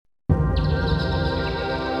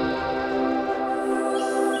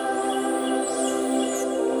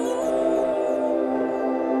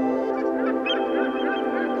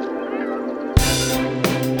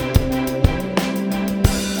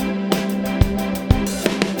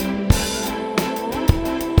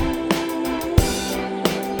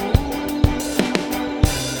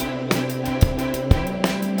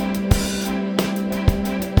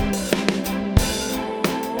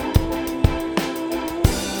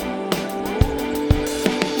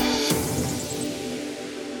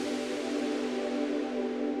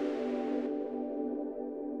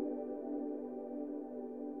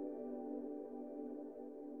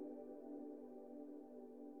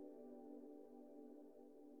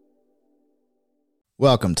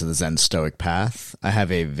Welcome to the Zen Stoic Path. I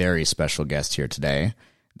have a very special guest here today.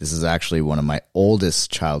 This is actually one of my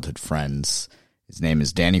oldest childhood friends. His name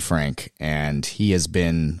is Danny Frank, and he has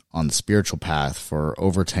been on the spiritual path for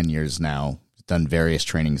over 10 years now. He's done various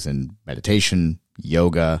trainings in meditation,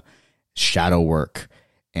 yoga, shadow work,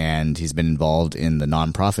 and he's been involved in the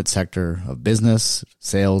nonprofit sector of business,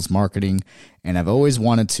 sales, marketing, and I've always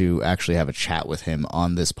wanted to actually have a chat with him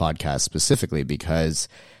on this podcast specifically because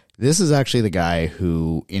this is actually the guy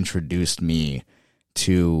who introduced me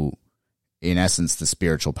to, in essence, the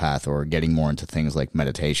spiritual path or getting more into things like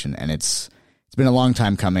meditation. And it's been a long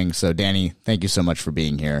time coming. So, Danny, thank you so much for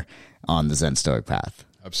being here on the Zen Stoic Path.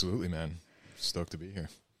 Absolutely, man. Stoked to be here.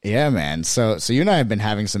 Yeah, man. So you and I have been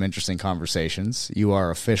having some interesting conversations. You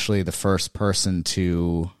are officially the first person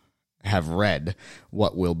to have read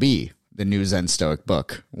what will be the new Zen Stoic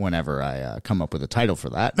book whenever I come up with a title for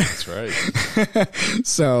that. That's right.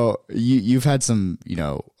 So you've had some,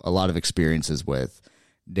 a lot of experiences with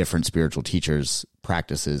different spiritual teachers'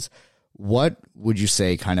 practices. What would you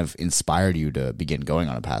say kind of inspired you to begin going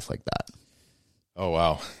on a path like that? Oh,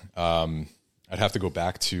 wow. I'd have to go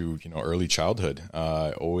back to, early childhood.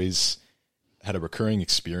 I always had a recurring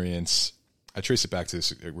experience. I trace it back to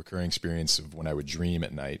this recurring experience of when I would dream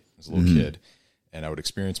at night as a little kid. And I would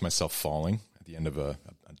experience myself falling at the end of a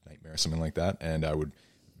nightmare or something like that. And I would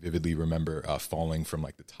vividly remember falling from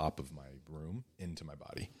like the top of my room into my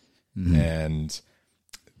body. And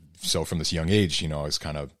so from this young age, I was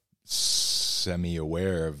kind of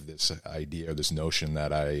semi-aware of this idea, this notion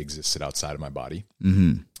that I existed outside of my body.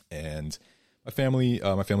 And my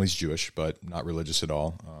family's Jewish, but not religious at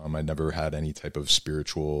all. I never had any type of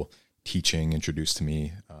spiritual teaching introduced to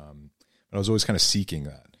me. But I was always kind of seeking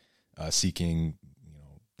that. Seeking,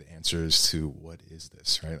 the answers to what is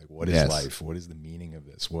this, right? Like, what is life? What is the meaning of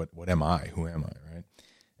this? What am I? Who am I, right?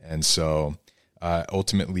 And so,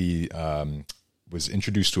 ultimately, was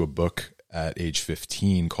introduced to a book at age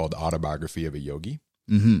 15 called Autobiography of a Yogi,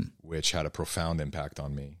 which had a profound impact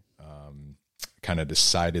on me. Kind of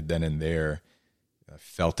decided then and there, I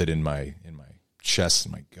felt it in my chest,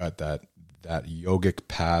 in my gut, that yogic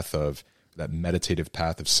path of that meditative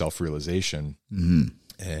path of self-realization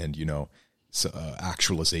and,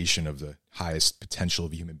 actualization of the highest potential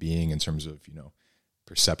of a human being in terms of,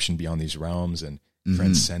 perception beyond these realms and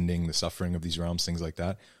transcending the suffering of these realms, things like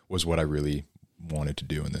that, was what I really wanted to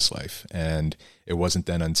do in this life. And it wasn't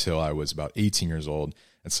then until I was about 18 years old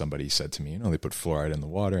and somebody said to me, they put fluoride in the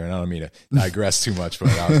water. And I don't mean to digress too much, but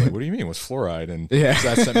I was like, what do you mean? What's fluoride? And so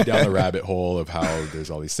that sent me down the rabbit hole of how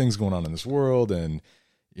there's all these things going on in this world and,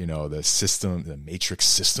 the system, the matrix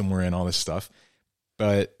system we're in, all this stuff.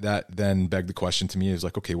 But that then begged the question to me is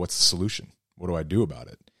like, okay, what's the solution? What do I do about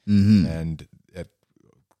it? And it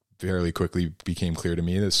fairly quickly became clear to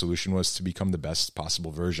me the solution was to become the best possible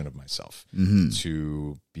version of myself,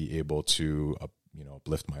 to be able to,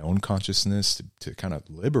 uplift my own consciousness, to kind of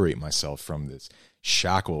liberate myself from this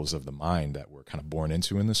shackles of the mind that we're kind of born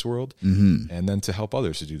into in this world, and then to help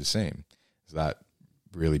others to do the same. So that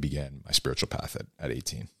really began my spiritual path at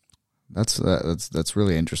 18. That's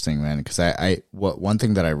really interesting, man. Because one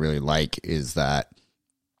thing that I really like is that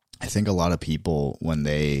I think a lot of people, when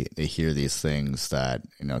they hear these things that,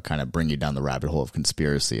 kind of bring you down the rabbit hole of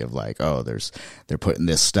conspiracy of like, oh, they're putting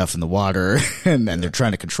this stuff in the water and they're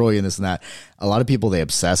trying to control you and this and that. A lot of people, they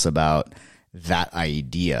obsess about that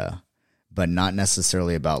idea, but not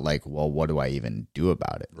necessarily about like, well, what do I even do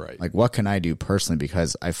about it? Right. Like, what can I do personally?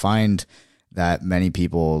 Because I find that many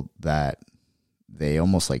people that they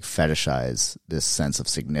almost like fetishize this sense of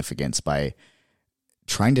significance by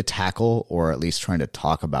trying to tackle or at least trying to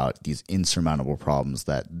talk about these insurmountable problems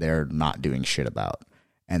that they're not doing shit about.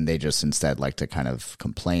 And they just instead like to kind of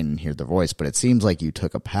complain and hear their voice. But it seems like you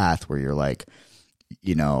took a path where you're like,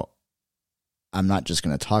 I'm not just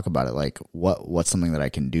going to talk about it. Like what's something that I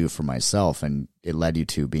can do for myself? And it led you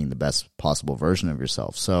to being the best possible version of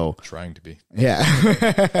yourself. So trying to be.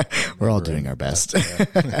 Yeah. We're all doing our best.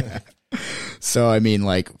 Yeah. So, I mean,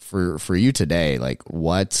 like for you today, like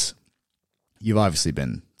you've obviously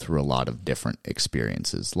been through a lot of different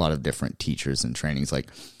experiences, a lot of different teachers and trainings.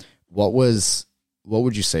 Like what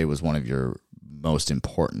would you say was one of your most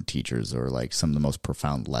important teachers or like some of the most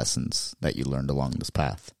profound lessons that you learned along this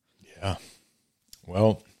path? Yeah.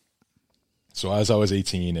 Well, so as I was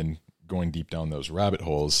 18 and going deep down those rabbit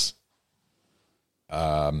holes,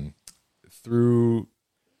 through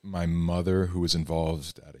my mother, who was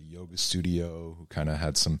involved at a yoga studio, who kind of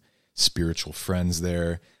had some spiritual friends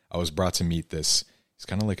there, I was brought to meet this. He's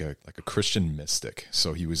kind of like a Christian mystic.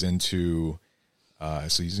 So he was into,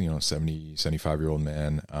 so he's, 70, 75-year-old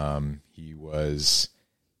man. He was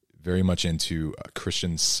very much into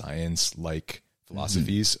Christian Science like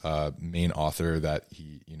philosophies. Main author that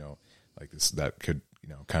he, like this, that could,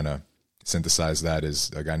 kind of synthesize that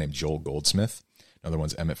is a guy named Joel Goldsmith. Another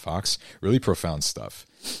one's Emmett Fox. Really profound stuff.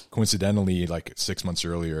 Coincidentally, like 6 months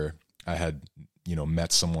earlier, I had,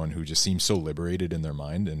 met someone who just seemed so liberated in their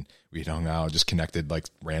mind, and we had hung out, just connected like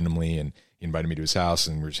randomly, and he invited me to his house,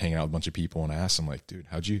 and we were just hanging out with a bunch of people, and I asked him like, dude,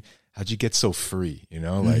 how'd you get so free?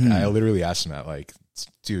 Like I literally asked him that, like,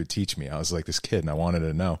 dude, teach me. I was like this kid and I wanted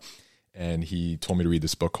to know. And he told me to read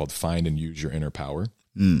this book called Find and Use Your Inner Power,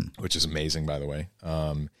 which is amazing, by the way.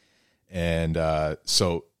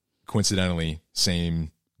 So coincidentally,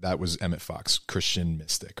 that was Emmett Fox, Christian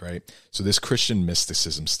mystic, right? So this Christian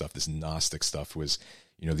mysticism stuff, this Gnostic stuff was,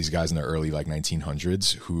 these guys in the early like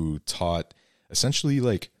 1900s who taught essentially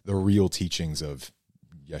like the real teachings of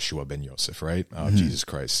Yeshua ben Yosef, right? Jesus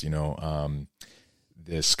Christ,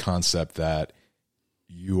 this concept that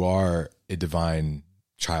you are a divine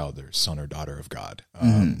child or son or daughter of God.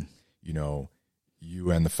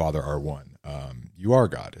 You and the Father are one. You are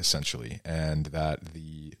God, essentially, and that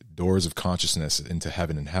the doors of consciousness into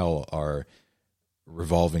heaven and hell are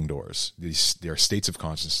revolving doors. They are states of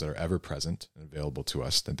consciousness that are ever present and available to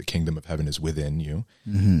us, that the kingdom of heaven is within you,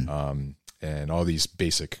 and all these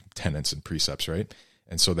basic tenets and precepts, right?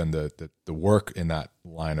 And so then the work in that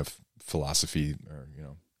line of philosophy or,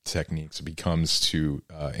 techniques becomes to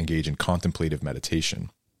engage in contemplative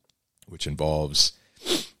meditation, which involves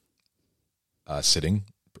sitting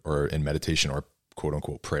or in meditation or quote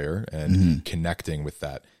unquote prayer and connecting with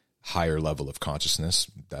that higher level of consciousness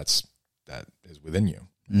that is within you.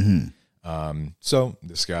 So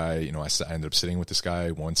this guy, I ended up sitting with this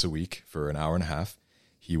guy once a week for an hour and a half.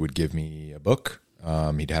 He would give me a book.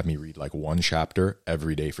 He'd have me read like one chapter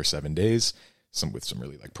every day for 7 days, with some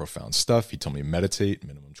really like profound stuff. He'd tell me to meditate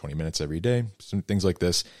minimum 20 minutes every day, some things like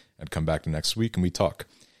this. I'd come back the next week and we'd talk.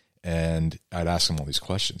 And I'd ask him all these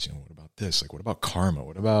questions, what about this? Like, what about karma?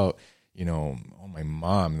 What about, my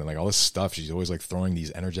mom? And like all this stuff. She's always like throwing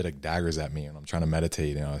these energetic daggers at me, and I'm trying to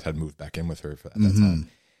meditate. I had moved back in with her at that time.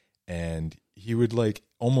 And he would like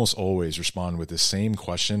almost always respond with the same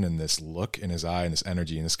question and this look in his eye and this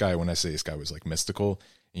energy. And this guy, when I say this guy was like mystical,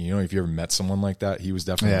 and if you ever met someone like that, he was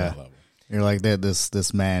definitely on that level. You're like that.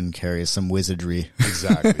 This man carries some wizardry,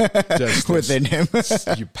 exactly, just within him.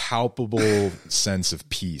 You palpable sense of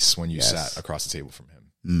peace when you sat across the table from him,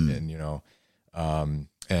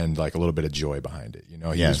 and like a little bit of joy behind it. He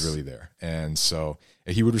was really there, and so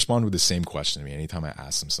he would respond with the same question to me anytime I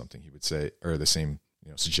asked him something. He would say, or the same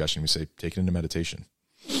suggestion. He would say, "Take it into meditation."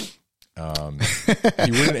 He wouldn't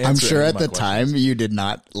answer. I'm sure at the questions. time you did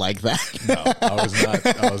not like that. No,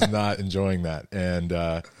 I was not enjoying that,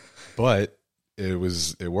 and. But it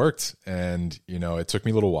worked, and it took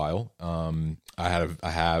me a little while. I have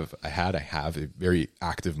a very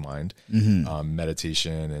active mind.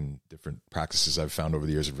 Meditation and different practices I've found over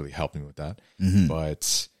the years have really helped me with that.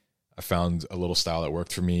 But I found a little style that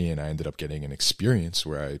worked for me, and I ended up getting an experience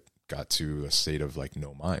where I got to a state of like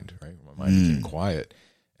no mind, right? My mind became quiet,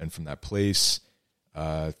 and from that place,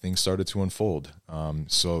 things started to unfold.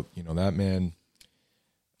 So that man.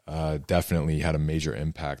 Definitely had a major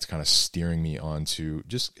impact, kind of steering me on to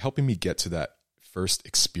just helping me get to that first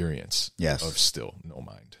experience of still no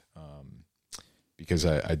mind. Because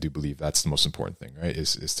I do believe that's the most important thing, right?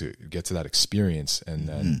 Is to get to that experience and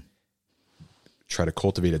then try to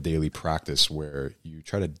cultivate a daily practice where you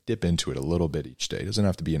try to dip into it a little bit each day. It doesn't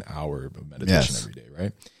have to be an hour of meditation every day,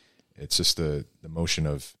 right? It's just the motion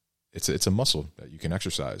of, it's a muscle that you can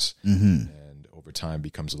exercise. And over time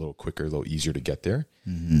becomes a little quicker, a little easier to get there.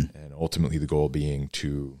 And ultimately the goal being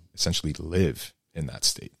to essentially live in that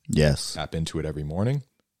state. Yes. Tap into it every morning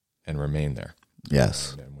and remain there.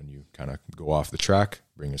 Yes. And then when you kind of go off the track,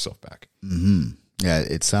 bring yourself back. Yeah,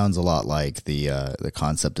 it sounds a lot like the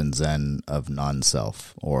concept in Zen of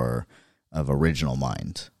non-self or of original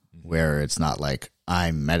mind, where it's not like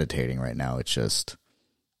I'm meditating right now. It's just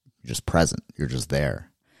you're just present. You're just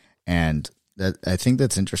there. And I think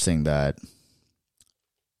that's interesting that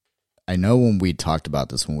I know when we talked about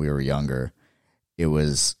this when we were younger, it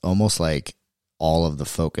was almost like all of the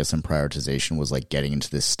focus and prioritization was like getting into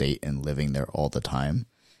this state and living there all the time.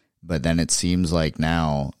 But then it seems like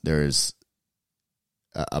now there's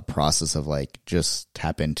a process of like just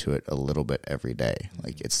tap into it a little bit every day.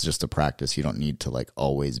 Like it's just a practice. You don't need to like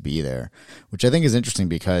always be there, which I think is interesting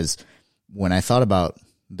because when I thought about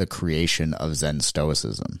the creation of Zen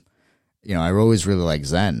Stoicism, I always really liked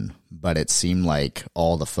Zen, but it seemed like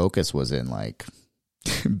all the focus was in like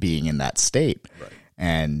being in that state. Right.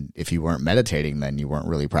 And if you weren't meditating, then you weren't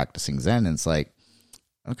really practicing Zen. And it's like,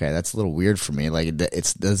 Okay, that's a little weird for me. Like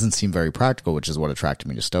it doesn't seem very practical, which is what attracted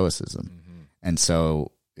me to Stoicism. And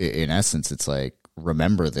so in essence, it's like,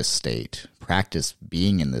 remember this state, practice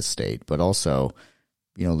being in this state, but also,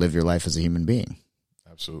 live your life as a human being.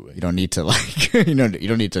 Absolutely. You don't need to you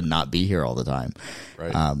don't need to not be here all the time.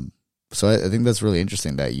 Right. So I think that's really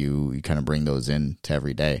interesting that you kind of bring those in to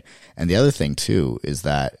every day. And the other thing too is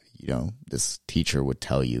that, this teacher would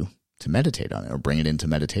tell you to meditate on it or bring it into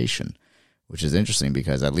meditation, which is interesting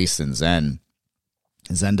because at least in Zen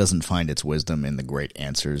doesn't find its wisdom in the great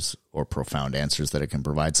answers or profound answers that it can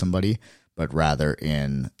provide somebody, but rather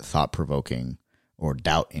in thought-provoking or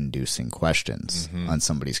doubt-inducing questions on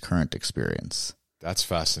somebody's current experience. That's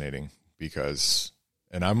fascinating because,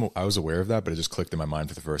 and I was aware of that, but it just clicked in my mind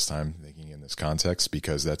for the first time thinking in this context,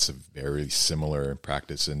 because that's a very similar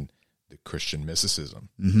practice in the Christian mysticism,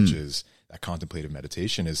 which is that contemplative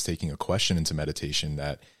meditation is taking a question into meditation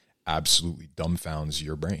that absolutely dumbfounds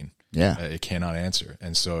your brain. Yeah. It cannot answer.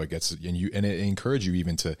 And so it encourages you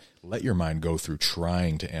even to let your mind go through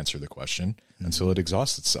trying to answer the question until it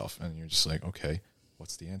exhausts itself. And you're just like, okay,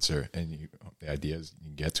 what's the answer? And the idea is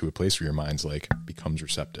you get to a place where your mind's like becomes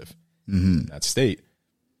receptive. In that state,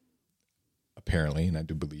 apparently, and I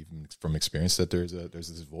do believe from experience that there's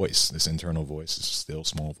this voice, this internal voice, this still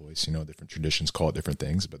small voice, different traditions call it different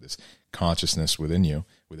things, but this consciousness within you,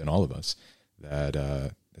 within all of us,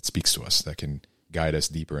 that speaks to us, that can guide us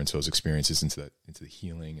deeper into those experiences, into the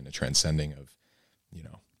healing and the transcending of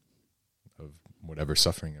whatever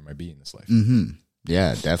suffering there might be in this life.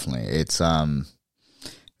 Yeah, definitely. It's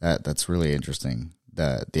that's really interesting.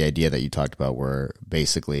 The idea that you talked about, where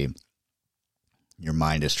basically your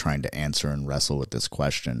mind is trying to answer and wrestle with this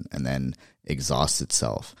question and then exhausts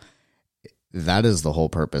itself. That is the whole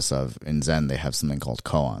purpose of, in Zen, they have something called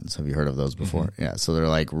koans. Have you heard of those before? Yeah. So they're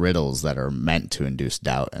like riddles that are meant to induce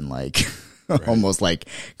doubt and like almost like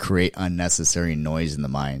create unnecessary noise in the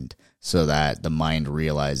mind so that the mind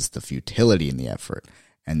realizes the futility in the effort.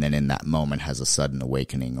 And then in that moment has a sudden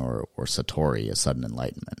awakening or satori, a sudden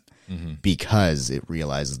enlightenment, because it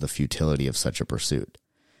realizes the futility of such a pursuit.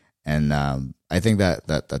 And I think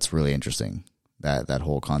that's really interesting, that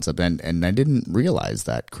whole concept. And I didn't realize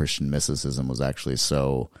that Christian mysticism was actually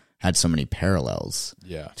had so many parallels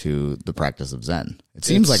to the practice of Zen. It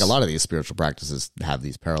seems like a lot of these spiritual practices have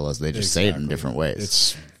these parallels. They just say it in different ways.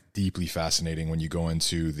 It's deeply fascinating when you go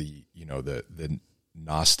into the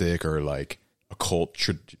Gnostic or like occult,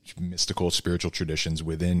 mystical, spiritual traditions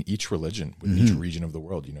within each religion, within each region of the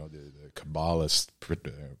world. The Kabbalist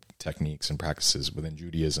techniques and practices within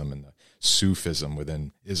Judaism, and the Sufism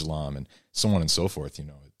within Islam, and so on and so forth.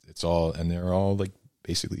 It's all, and they're all like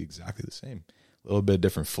basically exactly the same. A little bit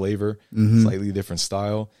different flavor, slightly different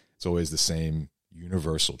style. It's always the same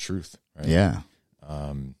universal truth, right? Yeah.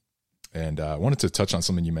 And I wanted to touch on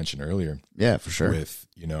something you mentioned earlier. Yeah, for sure. With,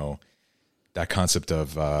 that concept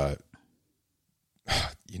of,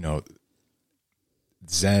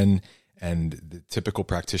 Zen and the typical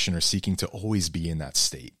practitioner seeking to always be in that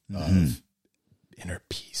state of inner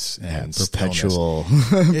peace and perpetual.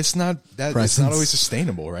 It's not always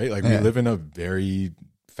sustainable, right? Like we live in a very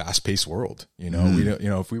fast-paced world. We don't.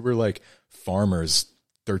 If we were like farmers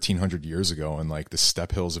 1,300 years ago in like the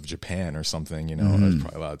steppe hills of Japan or something, there's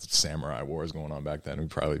probably a lot of samurai wars going on back then. We'd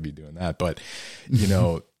probably be doing that, but you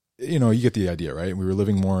get the idea, right? We were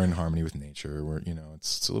living more in harmony with nature. Where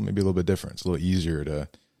it's maybe a little bit different. It's a little easier to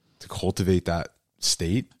cultivate that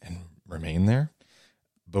state and remain there.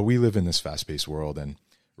 But we live in this fast-paced world, and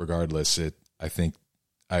regardless, I think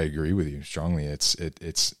I agree with you strongly. It's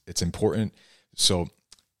important. So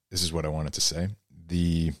this is what I wanted to say.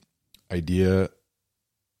 The idea,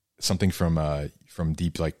 something from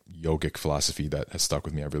deep like yogic philosophy that has stuck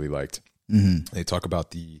with me, I really liked. They talk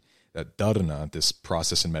about that dharana, this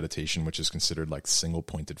process in meditation, which is considered like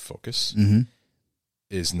single-pointed focus,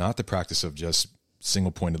 is not the practice of just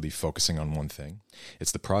single-pointedly focusing on one thing.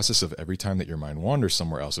 It's the process of every time that your mind wanders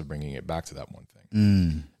somewhere else, of bringing it back to that one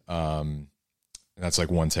thing. And that's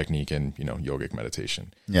like one technique in, yogic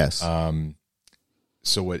meditation. Yes.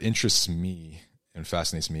 So what interests me and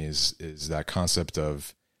fascinates me is that concept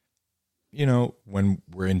of, when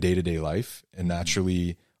we're in day-to-day life and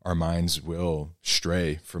naturally our minds will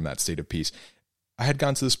stray from that state of peace. I had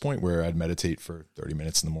gotten to this point where I'd meditate for 30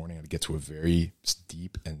 minutes in the morning. I'd get to a very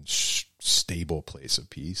deep and stable place of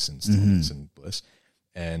peace and stillness and bliss.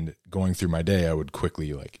 And going through my day, I would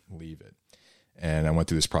quickly leave it. And I went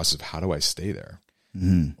through this process of how do I stay there?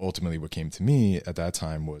 Ultimately, what came to me at that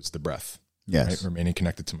time was the breath. Yes. Right? Remaining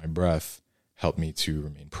connected to my breath helped me to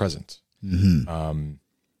remain present.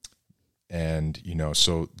 And,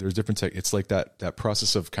 so there's different it's like that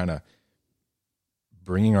process of kind of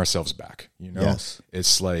bringing ourselves back, you know. Yes.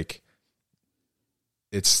 It's like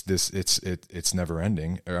it's never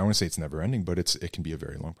ending, or I want to say it's never ending, but it can be a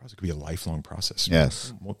very long process. It could be a lifelong process.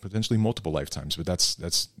 Yes. Potentially multiple lifetimes, but that's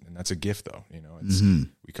a gift though. You know, it's,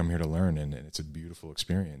 we come here to learn, and it's a beautiful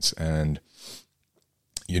experience. And,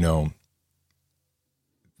 you know,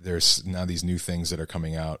 there's now these new things that are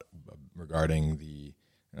coming out regarding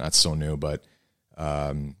not so new, but,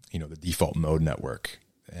 you know, the default mode network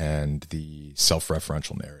and the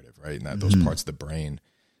self-referential narrative, right? And that those parts of the brain.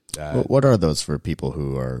 What are those for people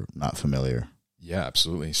who are not familiar? Yeah,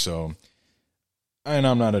 absolutely. So, and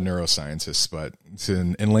I'm not a neuroscientist, but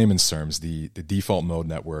in layman's terms, the default mode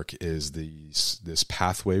network is this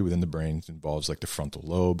pathway within the brain. It involves like the frontal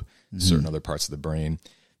lobe, certain other parts of the brain,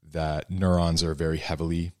 that neurons are very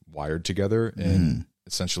heavily wired together, and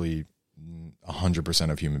essentially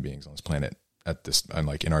 100% of human beings on this planet at this,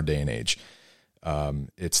 like in our day and age.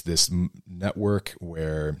 It's this network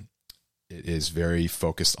where it is very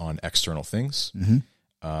focused on external things.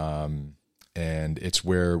 And it's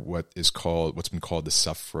where what's been called the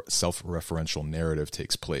self-referential narrative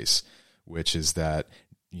takes place, which is that,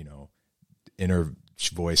 you know, inner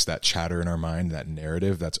voice, that chatter in our mind, that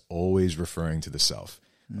narrative that's always referring to the self.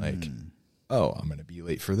 Like, oh, I'm going to be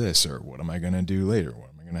late for this, or what am I going to do later?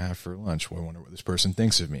 What am I going to have for lunch? Well, I wonder what this person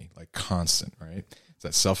thinks of me. Like constant, right? It's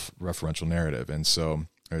that self-referential narrative. And so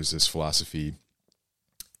there's this philosophy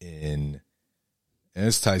and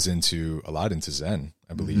this ties into a lot into Zen,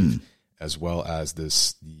 I believe, as well as the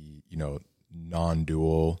you know,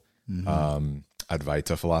 non-dual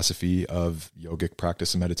Advaita philosophy of yogic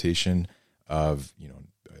practice and meditation, of, you know,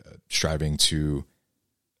 striving to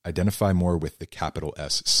identify more with the capital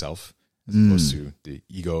S self, as opposed to the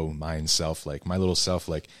ego mind self, like my little self,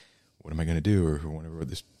 like what am I going to do, or whatever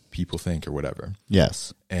this people think, or whatever.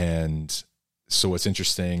 Yes. And so what's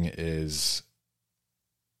interesting is,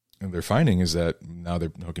 and they're finding is that now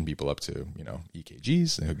they're hooking people up to, you know,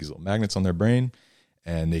 EKGs. They hook these little magnets on their brain,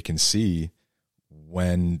 and they can see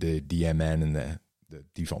when the DMN and the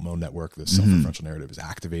default mode network, the self-referential narrative, is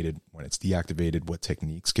activated, when it's deactivated, what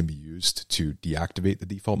techniques can be used to deactivate the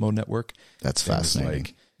default mode network. That's things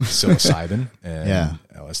fascinating. Like psilocybin and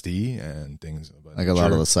LSD and things like a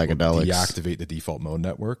lot of the psychedelics deactivate the default mode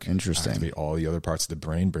network. Interesting. Activate all the other parts of the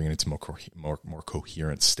brain, bringing it to more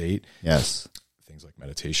coherent state. Yes. Things like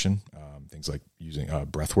meditation, things like using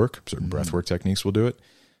breath work, certain breath work techniques will do it.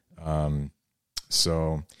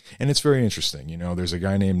 So, and it's very interesting. You know, there's a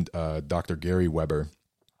guy named Dr. Gary Weber,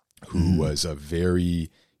 who was a very, you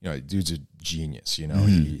know, dude's a genius. You know,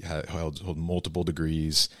 he held multiple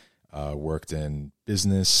degrees, worked in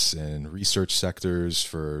business and research sectors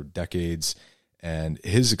for decades. And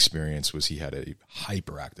his experience was he had a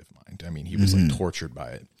hyperactive mind. I mean, he was like tortured by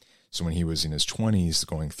it. So when he was in his 20s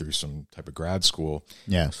going through some type of grad school,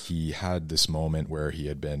 he had this moment where he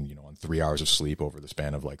had been, you know, on 3 hours of sleep over the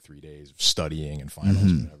span of like 3 days of studying and finals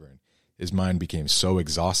and whatever. And his mind became so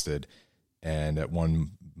exhausted. And at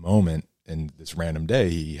one moment in this random day,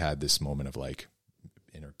 he had this moment of like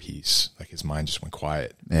inner peace. Like his mind just went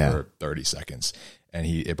quiet for 30 seconds, and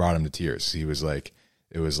it brought him to tears. He was like,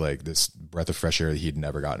 it was like this breath of fresh air that he'd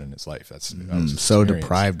never gotten in his life. That was so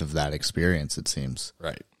deprived of that experience, it seems.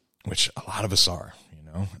 Right. Which a lot of us are, you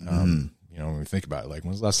know. You know, when we think about it, like,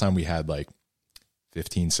 when's the last time we had like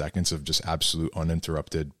 15 seconds of just absolute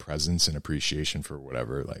uninterrupted presence and appreciation for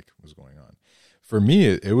whatever like was going on? For me,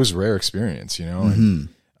 it was a rare experience, you know,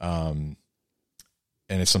 and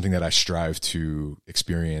it's something that I strive to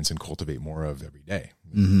experience and cultivate more of every day.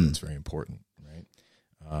 It's very important, right?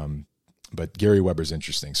 But Gary Weber's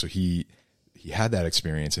interesting. So he had that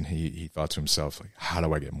experience, and he thought to himself, like, how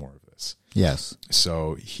do I get more of this? Yes.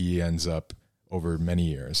 So he ends up, over many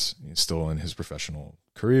years, he's still in his professional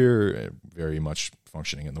career, very much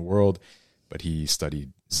functioning in the world, but he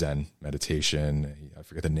studied Zen meditation. I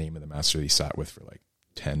forget the name of the master that he sat with for like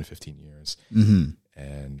 10, 15 years.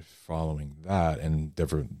 And following that and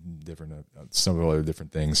some other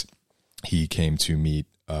different things, he came to meet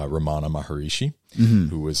Ramana Maharishi,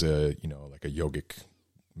 who was like a yogic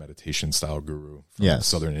meditation style guru from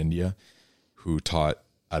southern India, who taught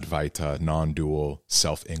Advaita non-dual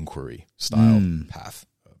self-inquiry style path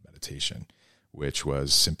of meditation, which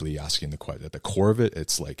was simply asking the question. At the core of it,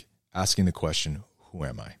 it's like asking the question, who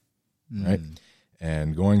am I? Right?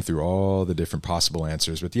 And going through all the different possible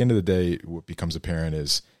answers. But at the end of the day, what becomes apparent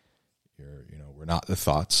is we're not the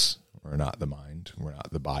thoughts, we're not the mind, we're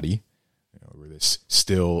not the body.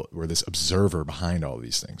 We're this observer behind all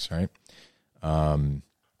these things, right?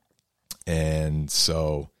 And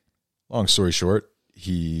so, long story short,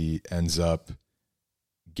 he ends up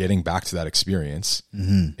getting back to that experience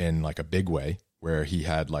in like a big way, where he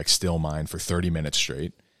had like still mind for 30 minutes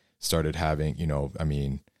straight, started having,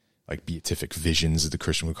 like beatific visions, as the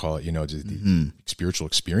Christian would call it, just the spiritual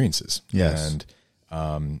experiences. Yes.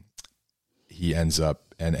 And he ends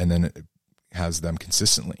up, and then it has them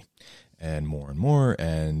consistently and more.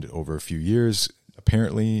 And over a few years,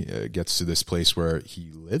 apparently gets to this place where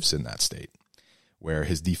he lives in that state, where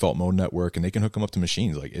his default mode network, and they can hook him up to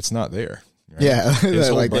machines, like it's not there. Right? Yeah, his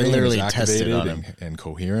whole like they brain literally is tested activated on him. and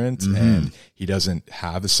coherent, and he doesn't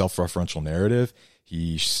have the self-referential narrative.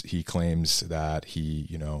 He claims that he,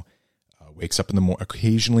 wakes up in the morning.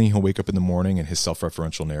 Occasionally, he'll wake up in the morning, and his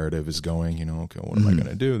self-referential narrative is going, okay, what am I going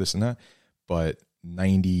to do? This and that. But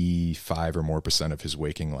 95% or more of his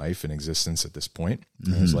waking life and existence at this point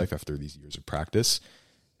in his life, after these years of practice,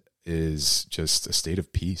 is just a state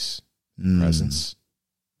of peace, presence,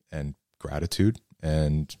 and gratitude,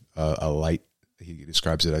 and a light. He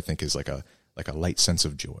describes it, I think, as like a light sense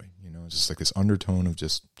of joy. Just like this undertone of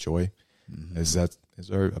just joy.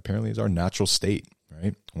 Apparently is our natural state,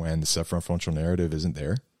 right? When the self-referential narrative isn't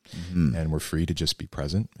there, and we're free to just be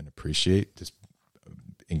present and appreciate this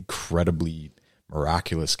incredibly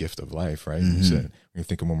miraculous gift of life, right? So when you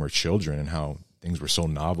think of when we're children and how things were so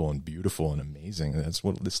novel and beautiful and amazing, that's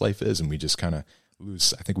what this life is, and we just kind of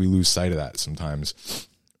lose sight of that sometimes.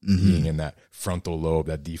 Being in that frontal lobe,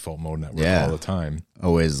 that default mode network all the time.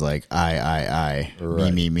 Always like I,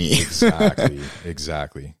 right. me.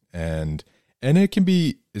 Exactly. And it can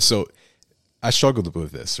be, so I struggled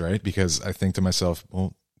with this, right? Because I think to myself,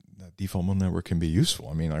 well, that default mode network can be useful.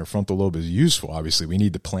 I mean, our frontal lobe is useful. Obviously, we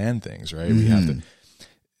need to plan things, right? We have to,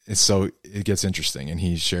 and so it gets interesting. And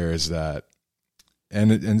he shares that, and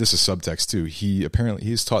this is subtext too.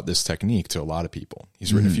 He's taught this technique to a lot of people.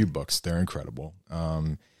 He's written a few books. They're incredible.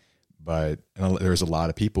 But there's a lot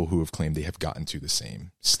of people who have claimed they have gotten to the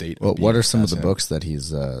same state. Well, what are some of the books that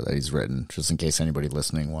he's written, just in case anybody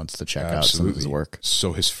listening wants to check out some of his work?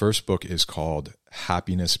 So his first book is called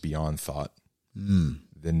Happiness Beyond Thought.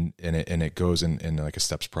 Then it goes in like a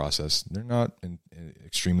steps process. They're not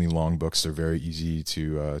extremely long books. They're very easy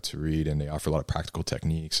to read, and they offer a lot of practical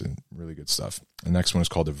techniques and really good stuff. The next one is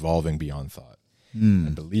called Evolving Beyond Thought. I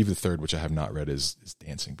believe the third, which I have not read, is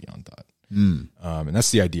Dancing Beyond Thought. And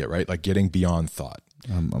that's the idea, right? Like getting beyond thought.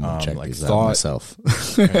 I'm gonna check like these thought, out myself.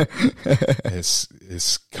 Right?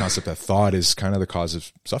 This concept that thought is kind of the cause of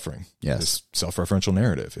suffering. Yes. This self-referential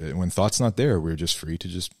narrative. When thought's not there, we're just free to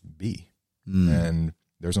just be. And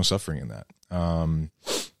there's no suffering in that.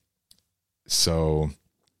 So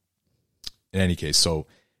in any case, so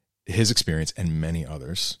his experience and many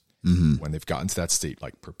others, when they've gotten to that state,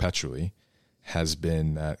 like perpetually, has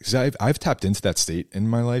been that, because I've tapped into that state in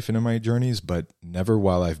my life and in my journeys, but never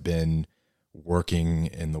while I've been working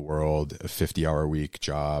in the world, a 50-hour-a-week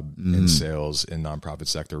job in sales in nonprofit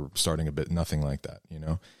sector, starting a bit, nothing like that,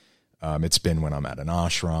 It's been when I'm at an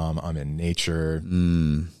ashram, I'm in nature,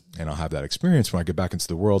 and I'll have that experience. When I get back into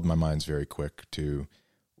the world, my mind's very quick to,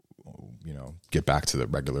 get back to the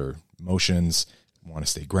regular motions, want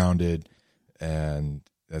to stay grounded, and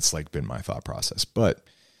that's like been my thought process. But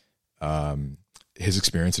his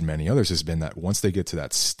experience and many others has been that once they get to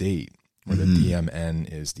that state where the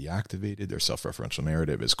DMN is deactivated, their self-referential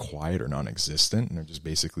narrative is quiet or non-existent, and they're just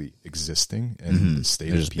basically existing in the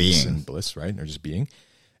state of peace and bliss, right? And they're just being,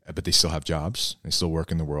 but they still have jobs, they still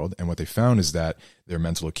work in the world. And what they found is that their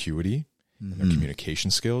mental acuity, and their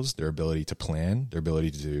communication skills, their ability to plan, their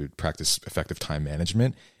ability to practice effective time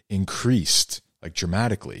management increased like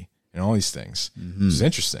dramatically. And all these things, which is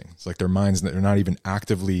interesting. It's like their minds, they're not even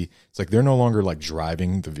actively, it's like they're no longer like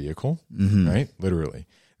driving the vehicle, right? Literally.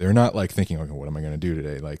 They're not like thinking, okay, what am I going to do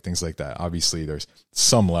today? Like things like that. Obviously there's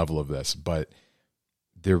some level of this, but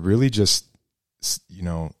they're really just,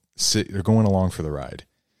 they're going along for the ride,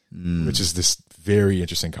 which is this very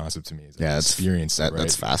interesting concept to me. Experience that, right?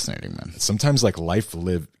 That's fascinating, man. Sometimes like life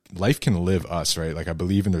can live us, right? Like I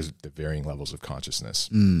believe in there's the varying levels of consciousness.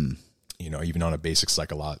 Even on a basic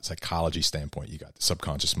psychology standpoint, you got the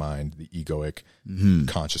subconscious mind, the egoic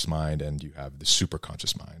conscious mind, and you have the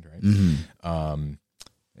superconscious mind, right?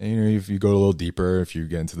 And if you go a little deeper, if you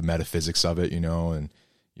get into the metaphysics of it, and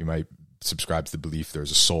you might subscribe to the belief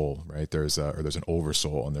there's a soul, right? There's an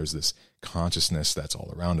oversoul, and there's this consciousness that's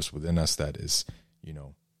all around us, within us, that is,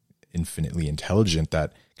 infinitely intelligent,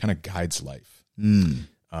 that kind of guides life. And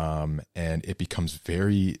it becomes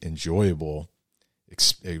very enjoyable.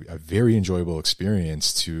 A very enjoyable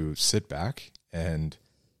experience to sit back and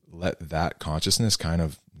let that consciousness kind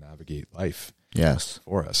of navigate life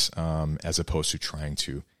for us, as opposed to trying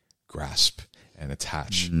to grasp and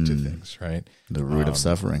attach to things, right? The root of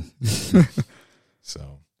suffering.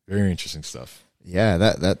 So very interesting stuff. Yeah,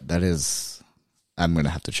 that is I'm going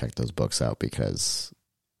to have to check those books out because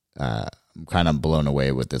I'm kind of blown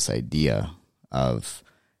away with this idea of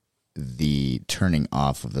the turning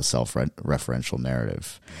off of the self-referential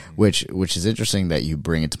narrative, which is interesting that you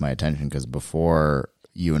bring it to my attention, because before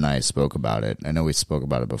you and I spoke about it, I know we spoke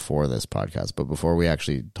about it before this podcast, but before we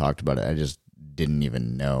actually talked about it, I just didn't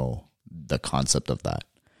even know the concept of that.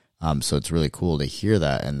 So it's really cool to hear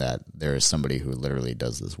that, and that there is somebody who literally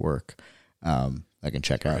does this work. I can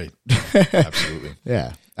check out. Right. Absolutely.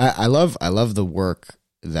 Yeah. I love the work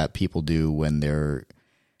that people do when they're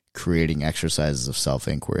creating exercises of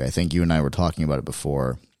self-inquiry. I think you and I were talking about it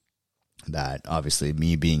before, that obviously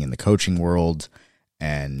me being in the coaching world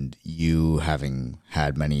and you having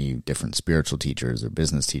had many different spiritual teachers or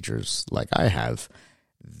business teachers like I have,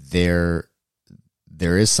 there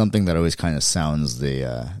is something that always kind of sounds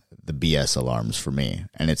the BS alarms for me.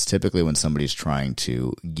 And it's typically when somebody's trying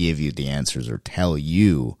to give you the answers or tell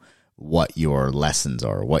you what your lessons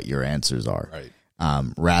are, what your answers are. Right.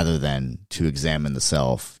 Rather than to examine the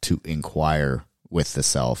self, to inquire with the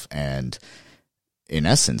self, and in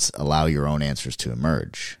essence, allow your own answers to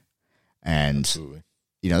emerge. And, Absolutely.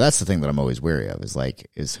 That's the thing that I'm always wary of,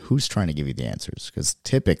 is who's trying to give you the answers? Because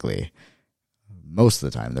typically, most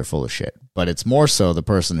of the time, they're full of shit. But it's more so the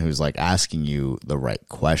person who's like asking you the right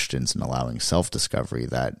questions and allowing self-discovery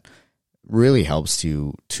that really helps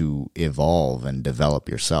you to evolve and develop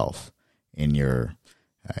yourself in your,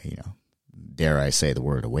 dare I say the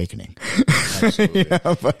word awakening. Absolutely.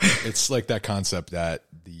 It's like that concept that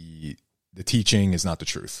the teaching is not the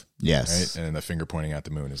truth. Yes. Right? And the finger pointing at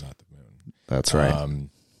the moon is not the moon. That's right.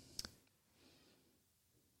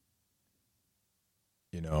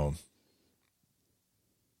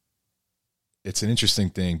 It's an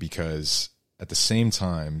interesting thing because at the same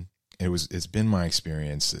time, it's been my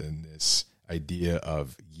experience in this idea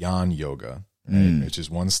of yan yoga, right? Which is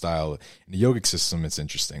one style. In the yogic system, it's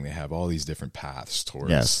interesting. They have all these different paths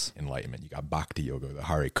towards enlightenment. You got bhakti yoga, the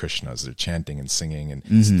Hare Krishnas, they're chanting and singing, and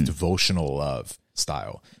it's the devotional love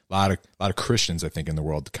style. A lot of Christians, I think, in the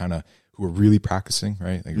world who are really practicing,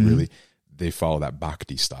 right? Like really, they follow that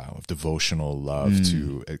bhakti style of devotional love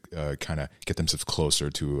to kind of get themselves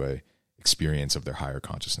closer to a experience of their higher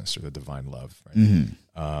consciousness or the divine love. Right?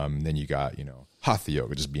 Then you got, hatha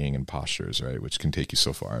yoga, just being in postures, right? Which can take you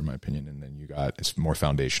so far, in my opinion. And then you got, it's more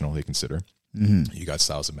foundational, they consider. You got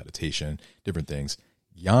styles of meditation, different things.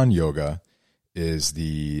 Yan yoga is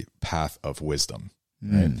the path of wisdom,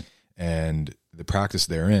 right? And the practice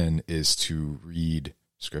therein is to read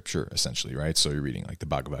scripture, essentially, right? So you're reading like the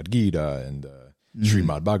Bhagavad Gita and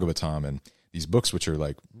Srimad Bhagavatam and these books, which are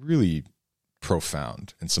like really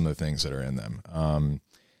profound in some of the things that are in them.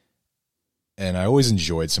 And I always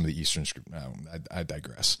enjoyed some of the Eastern script. No, I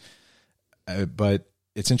digress. But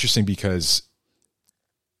it's interesting because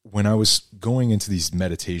when I was going into these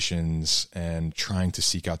meditations and trying to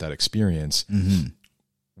seek out that experience,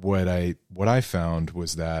 what I found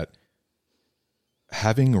was that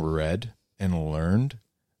having read and learned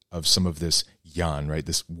of some of this yan, right,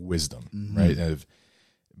 this wisdom, right, of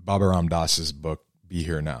Baba Ram Dass's book, Be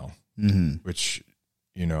Here Now, which,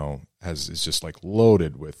 is just like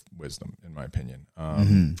loaded with wisdom, in my opinion.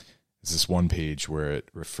 There's this one page where it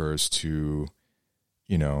refers to,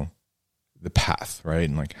 the path, right?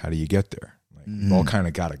 And like, how do you get there? Like, we've all kind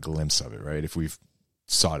of got a glimpse of it, right? If we've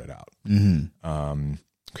sought it out.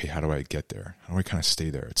 Okay, how do I get there? How do I kind of stay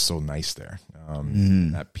there? It's so nice there.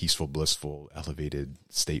 That peaceful, blissful, elevated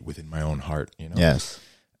state within my own heart, Yes.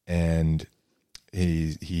 And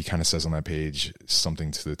he kind of says on that page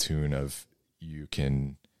something to the tune of, you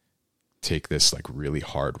can take this like really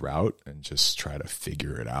hard route and just try to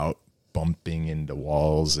figure it out, bumping into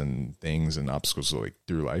walls and things and obstacles like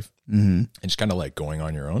through life, and just kind of like going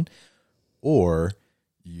on your own. Or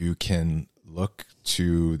you can look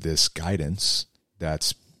to this guidance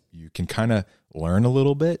you can kind of learn a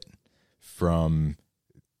little bit from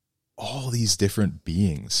all these different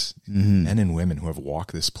beings, men and women who have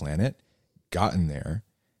walked this planet, gotten there,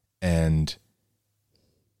 and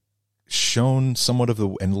shown somewhat of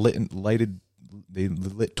and lit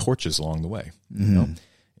torches along the way,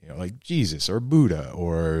 like Jesus or Buddha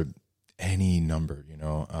or any number,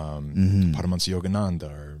 Paramahansa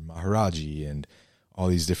Yogananda or Maharaji and all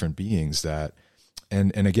these different beings that,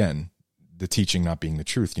 and again, the teaching not being the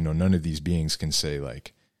truth, none of these beings can say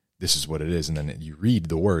like, this is what it is. And then you read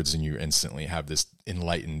the words and you instantly have this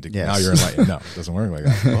enlightened, now you're enlightened. No, it doesn't work like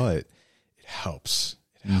that, but it helps.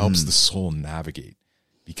 It helps the soul navigate,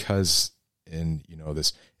 because in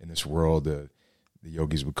this world, the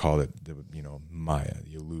yogis would call it the Maya,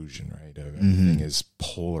 the illusion, right? Everything is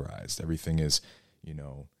polarized. Everything is,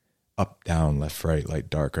 up, down, left, right, light,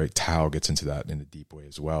 dark, right? Tao gets into that in a deep way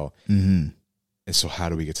as well. Mm-hmm. And so how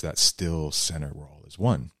do we get to that still center where all is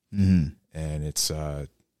one? Mm-hmm. And it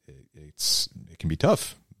can be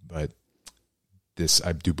tough, but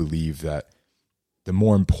I do believe that the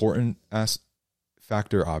more important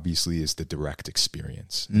factor obviously is the direct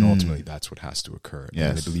experience. And ultimately that's what has to occur. Yes.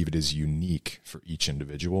 And I believe it is unique for each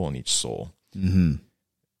individual and each soul. Mm-hmm.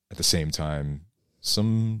 At the same time,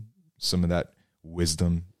 some of that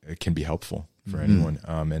wisdom, it can be helpful for anyone.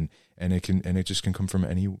 And it just can come from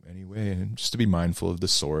any way, and just to be mindful of the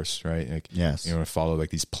source, right? Like, yes. You know, follow like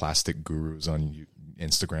these plastic gurus on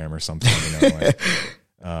Instagram or something, you know, like,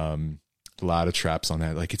 a lot of traps on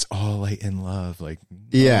that. Like, it's all light and love. Like,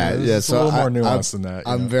 it's a little more nuanced than that.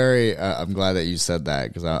 I'm I'm glad that you said that,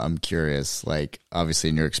 because I'm curious. Like, obviously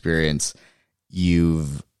in your experience,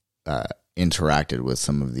 you've interacted with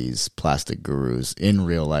some of these plastic gurus in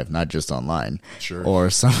real life, not just online. Sure. Or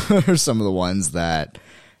some of the ones that,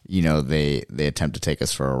 you know, they attempt to take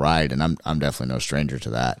us for a ride, and I'm definitely no stranger to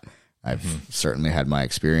that. I've certainly had my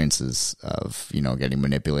experiences of, you know, getting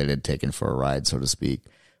manipulated, taken for a ride, so to speak.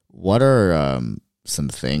 What are some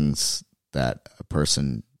things that a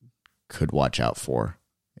person could watch out for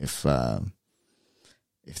if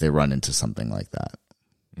they run into something like that?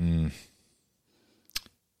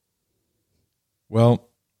 Well,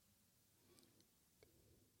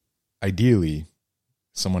 ideally,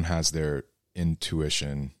 someone has their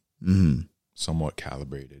intuition somewhat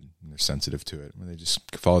calibrated and they're sensitive to it, where they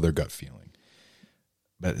just follow their gut feeling.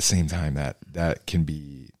 But at the same time, that can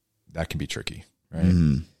be tricky,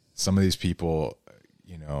 right? Some of these people,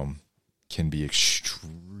 you know, can be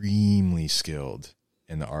extremely skilled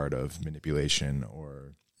in the art of manipulation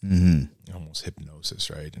or almost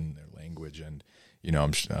hypnosis, right, in their language. And, you know, I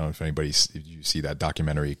don't know if if you see that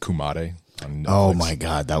documentary Kumade on Netflix. Oh my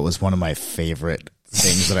God, that was one of my favorite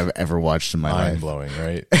things that I've ever watched in my life. Mind-blowing,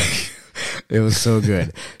 right? It was so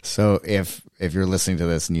good. So if you're listening to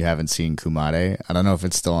this and you haven't seen Kumade, I don't think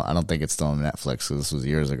it's still on Netflix, so this was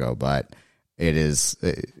years ago, but it is,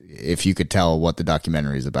 if you could tell what the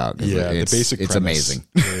documentary is about. The basic it's amazing.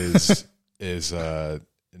 is an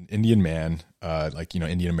Indian man, like, you know,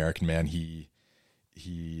 Indian American man. He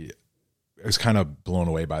was kind of blown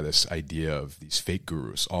away by this idea of these fake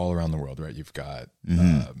gurus all around the world, right? You've got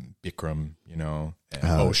Bikram, you know, and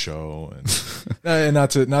Osho, and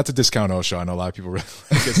not to discount Osho. I know a lot of people really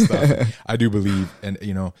like his stuff. I do believe, and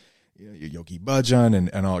you know, Yogi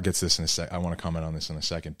Bhajan, and I'll get to this in a sec. I want to comment on this in a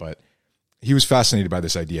second, but he was fascinated by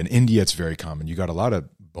this idea. In India, it's very common. You got a lot of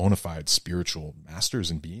bona fide spiritual masters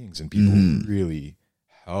and beings, and people who really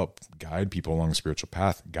help guide people along the spiritual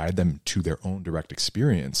path, guide them to their own direct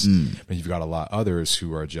experience. But you've got a lot of others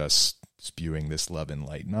who are just spewing this love and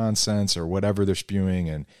light nonsense or whatever they're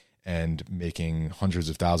spewing, and making hundreds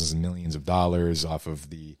of thousands and millions of dollars off of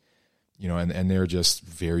the, you know, and they're just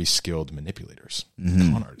very skilled manipulators,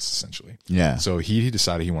 con artists essentially. Yeah. So he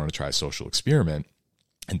decided he wanted to try a social experiment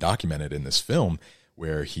and document it in this film,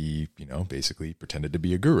 where he, you know, basically pretended to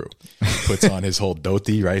be a guru. Puts on his whole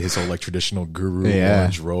dhoti, right? His whole like traditional guru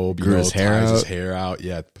orange robe, you know, ties his hair out.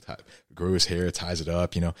 Yeah. Grew his hair, ties it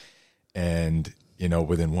up, you know, and, you know,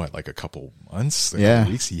 within like a couple months,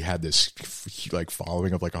 weeks, he had this like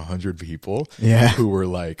following of like 100 people who were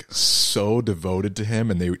like so devoted to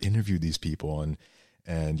him, and they interviewed these people, and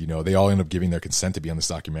you know, they all ended up giving their consent to be on this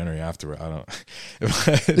documentary afterward.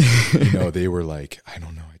 You know, they were like, I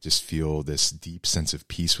don't know, I just feel this deep sense of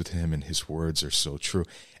peace with him, and his words are so true.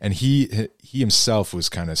 And he himself was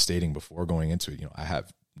kind of stating before going into it, you know, I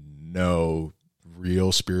have no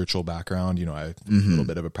real spiritual background. You know, I have a little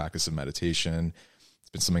bit of a practice of meditation. It's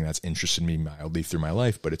been something that's interested me mildly through my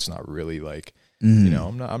life, but it's not really like, you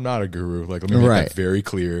know, I'm not a guru. Like, let me make that very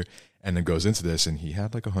clear. And then goes into this, and he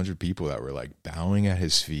had like 100 people that were like bowing at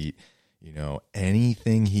his feet. You know,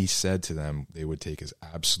 anything he said to them, they would take as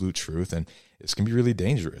absolute truth, and it's gonna be really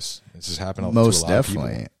dangerous. This has happened most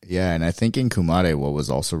definitely. Yeah, and I think in Kumade, what was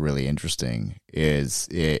also really interesting is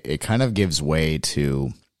it kind of gives way to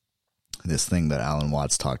this thing that Alan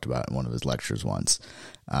Watts talked about in one of his lectures once,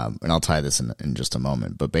 and I'll tie this in just a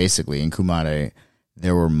moment. But basically, in Kumade,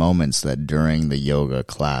 there were moments that during the yoga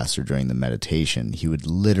class or during the meditation, he would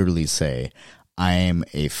literally say, I am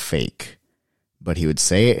a fake. But he would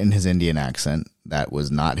say it in his Indian accent. That was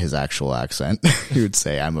not his actual accent. He would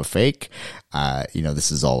say, I'm a fake. You know,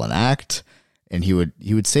 this is all an act. And he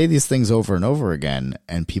would say these things over and over again.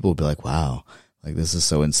 And people would be like, wow, like, this is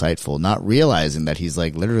so insightful. Not realizing that he's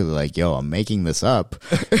like, literally like, yo, I'm making this up.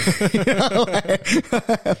 You know, I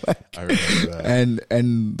remember that.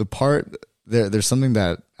 And the part... There's something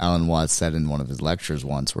that Alan Watts said in one of his lectures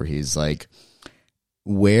once, where he's like,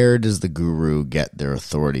 where does the guru get their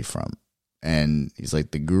authority from? And he's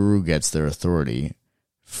like, the guru gets their authority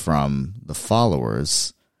from the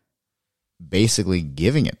followers basically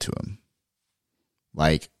giving it to him,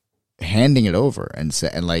 like handing it over, and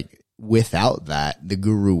like without that, the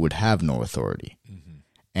guru would have no authority. Mm-hmm.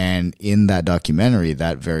 And in that documentary,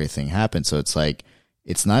 that very thing happened. So it's like,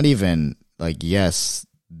 it's not even like, yes,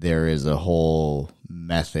 there is a whole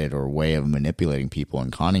method or way of manipulating people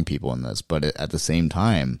and conning people in this, but at the same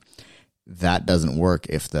time, that doesn't work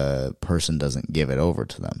if the person doesn't give it over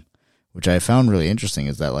to them, which I found really interesting,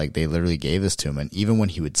 is that like they literally gave this to him. And even when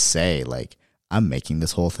he would say like, I'm making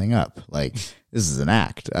this whole thing up, like this is an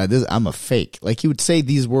act, I'm a fake, like he would say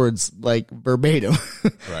these words like verbatim.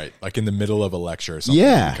 Right. Like in the middle of a lecture or something.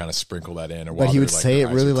 Yeah. You kind of sprinkle that in. Or but he would like, say it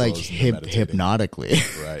really like hypnotically.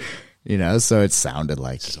 Right. You know, so it sounded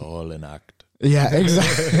like it's all an act. Yeah,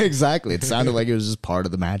 exactly. It sounded like it was just part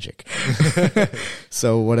of the magic.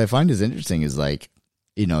 So what I find is interesting is like,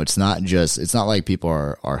 you know, it's not like people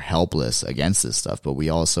are helpless against this stuff, but we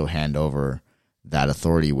also hand over that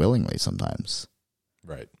authority willingly sometimes.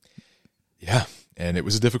 Right. Yeah. And it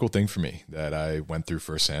was a difficult thing for me that I went through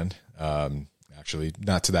firsthand. Actually,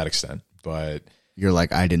 not to that extent, but you're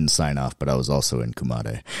like, I didn't sign off, but I was also in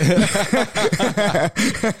Kumade.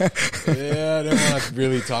 Yeah, I don't want to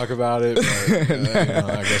really talk about it, but you know,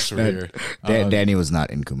 I guess we're here. Danny was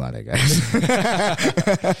not in Kumade, guys.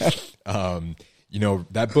 You know,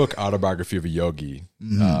 that book, Autobiography of a Yogi,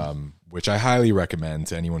 which I highly recommend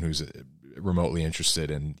to anyone who's remotely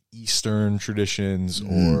interested in Eastern traditions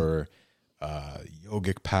or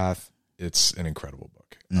yogic path. It's an incredible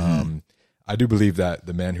book. I do believe that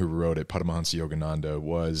the man who wrote it, Paramahansa Yogananda,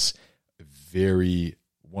 was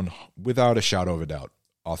without a shadow of a doubt,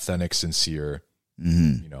 authentic, sincere,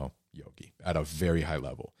 you know, yogi at a very high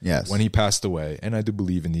level. Yes. When he passed away, and I do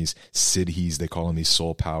believe in these siddhis, they call them these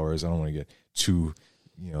soul powers. I don't want to get too,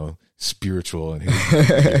 you know, spiritual and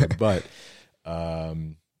but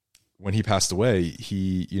when he passed away,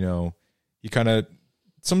 he kind of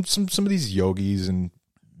some of these yogis and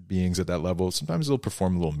beings at that level, sometimes they'll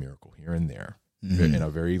perform a little miracle here and there in a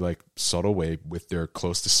very like subtle way with their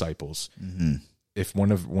close disciples. If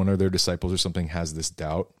one of their disciples or something has this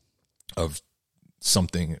doubt of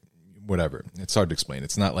something, whatever, it's hard to explain.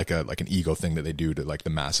 It's not like an ego thing that they do to like the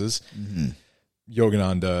masses.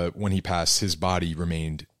 Yogananda, when he passed, his body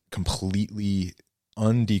remained completely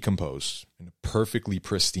undecomposed in a perfectly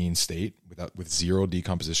pristine state with zero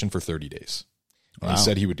decomposition for 30 days. And he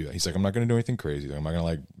said he would do that. He's like, I'm not going to do anything crazy. I'm not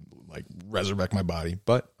going to like resurrect my body,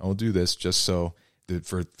 but I will do this just so that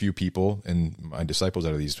for a few people and my disciples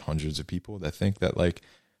out of these hundreds of people that think that like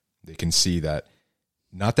they can see that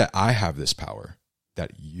not that I have this power,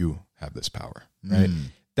 that you have this power, right?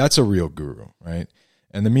 That's a real guru, right?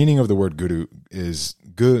 And the meaning of the word guru is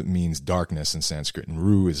gu means darkness in Sanskrit and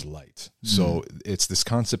ru is light. So it's this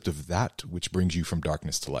concept of that which brings you from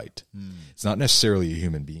darkness to light. It's not necessarily a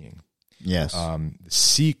human being. Yes. The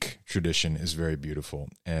Sikh tradition is very beautiful,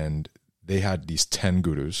 and they had these 10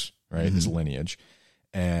 gurus, right? His lineage.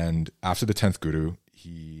 And after the 10th guru,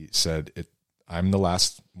 he said, I'm the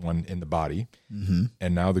last one in the body.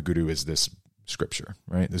 And now the guru is this scripture,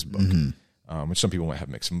 right? This book, which some people might have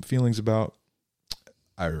mixed feelings about.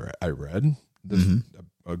 I read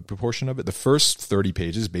a proportion of it. The first 30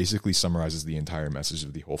 pages basically summarizes the entire message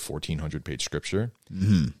of the whole 1,400-page scripture.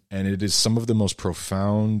 And it is some of the most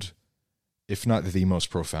profound, if not the most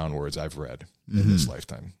profound words I've read in this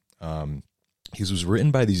lifetime. He was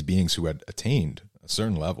written by these beings who had attained a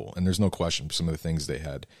certain level, and there's no question some of the things they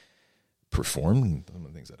had performed and some of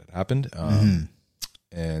the things that had happened,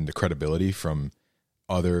 and the credibility from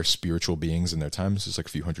other spiritual beings in their time. This is like a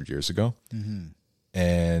few hundred years ago.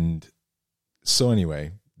 And so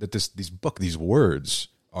anyway, that these words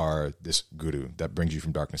are this guru that brings you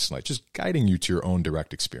from darkness to light, just guiding you to your own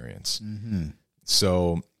direct experience.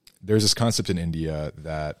 So there's this concept in India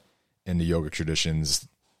that in the yoga traditions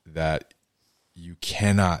that you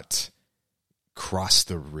cannot cross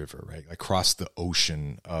the river, right? Like cross the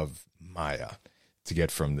ocean of Maya to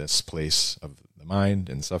get from this place of the mind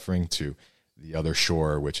and suffering to the other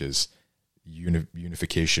shore, which is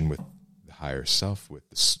unification with the higher self, with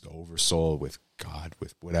the oversoul, with God,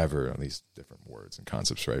 with whatever, all these different words and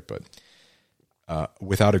concepts, right? But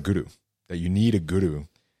without a guru, that you need a guru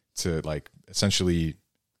to like essentially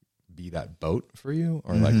be that boat for you,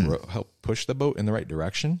 or like help push the boat in the right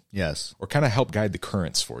direction. Yes. Or kind of help guide the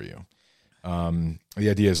currents for you. The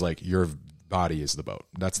idea is like your body is the boat.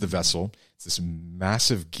 That's the vessel. It's this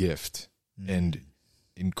massive gift and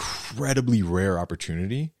incredibly rare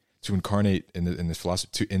opportunity to incarnate in this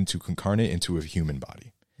philosophy, to incarnate into a human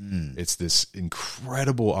body. It's this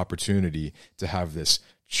incredible opportunity to have this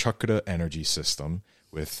chakra energy system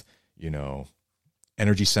with,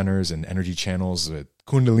 energy centers and energy channels with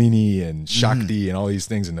Kundalini and Shakti and all these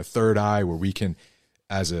things in the third eye, where we can,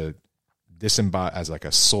 as like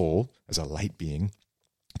a soul, as a light being,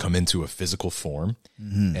 come into a physical form.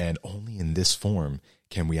 And only in this form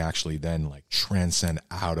can we actually then like transcend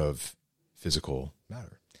out of physical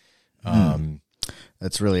matter.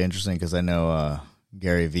 That's really interesting, because I know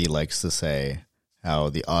Gary Vee likes to say how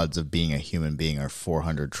the odds of being a human being are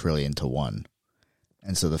 400 trillion to 1.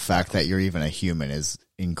 And so the fact that you're even a human is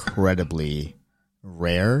incredibly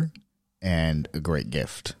rare and a great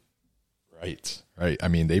gift. Right. I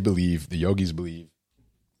mean, the yogis believe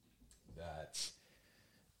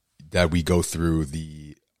that we go through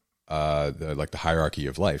the hierarchy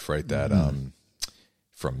of life, right? That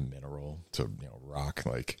from mineral to rock,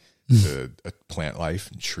 like to plant life,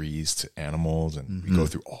 and trees to animals, and we go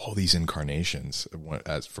through all these incarnations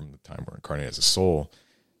as from the time we're incarnated as a soul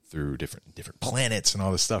through different planets and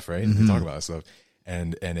all this stuff, right? And we talk about this stuff,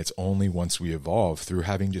 and it's only once we evolve through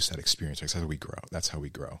having just that experience. That's how we grow. That's how we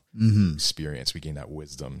grow. Experience. We gain that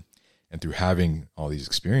wisdom, and through having all these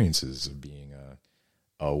experiences of being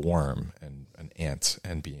a worm and an ant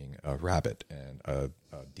and being a rabbit and a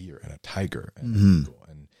deer and a tiger and an eagle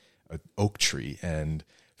and an oak tree, and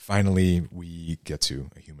finally we get to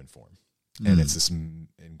a human form. And it's this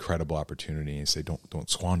incredible opportunity, and say don't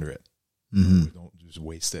squander it. Don't just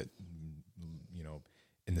waste it,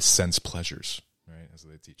 in the sense pleasures, right? As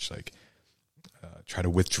they teach, like try to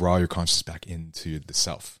withdraw your consciousness back into the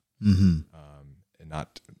self, and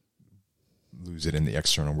not lose it in the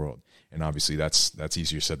external world. And obviously that's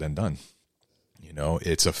easier said than done.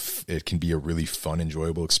 It can be a really fun,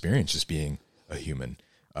 enjoyable experience just being a human,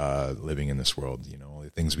 living in this world, the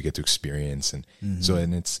things we get to experience. And so,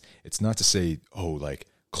 and it's not to say, like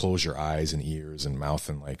close your eyes and ears and mouth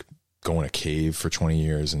and like go in a cave for 20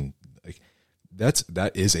 years. And like,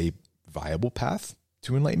 that is a viable path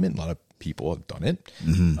to enlightenment. A lot of people have done it.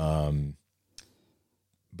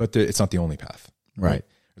 But it's not the only path, right?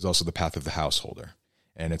 There's also the path of the householder,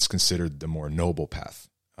 and it's considered the more noble path,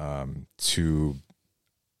 to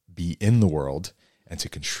be in the world and to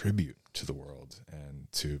contribute to the world and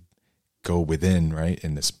to go within, right,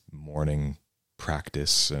 in this morning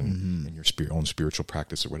practice and in your own spiritual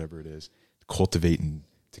practice or whatever it is, cultivate and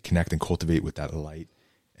to connect and cultivate with that light,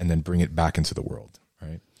 and then bring it back into the world,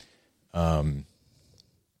 right?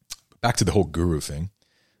 Back to the whole guru thing.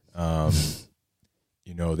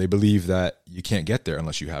 They believe that you can't get there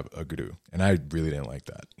unless you have a guru. And I really didn't like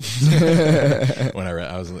that. When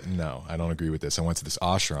I was like, no, I don't agree with this. I went to this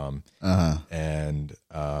ashram, and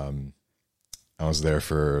I was there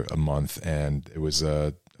for a month, and it was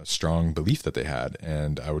a strong belief that they had.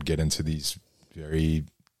 And I would get into these very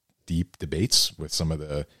deep debates with some of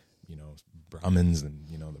the, Brahmins and,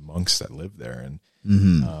 the monks that live there. And,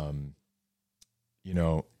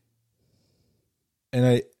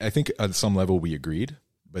 and I think at some level we agreed,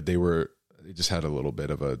 but they just had a little bit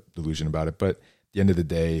of a delusion about it. But at the end of the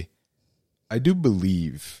day, I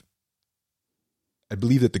believe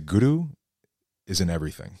that the guru is in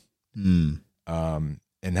everything. And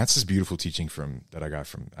that's this beautiful teaching that I got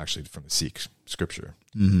from the Sikh scripture.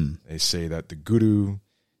 They say that the guru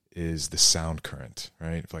is the sound current,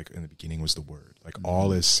 right? Like in the beginning was the word, like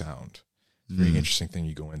all is sound. It's a very interesting thing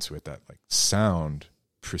you go into it, that like sound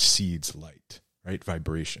precedes light. Right?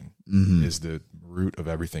 Vibration is the root of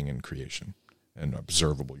everything in creation, an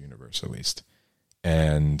observable universe, at least.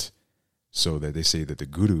 And so that they say that the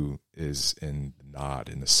guru is in the nod,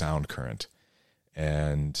 in the sound current.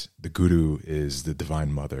 And the guru is the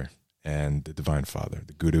divine mother and the divine father.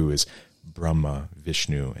 The guru is Brahma,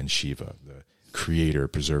 Vishnu, and Shiva, the creator,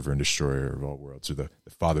 preserver, and destroyer of all worlds. So the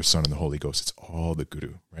Father, Son, and the Holy Ghost. It's all the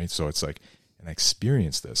guru, right? So it's like, and I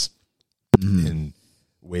experienced this in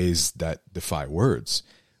ways that defy words,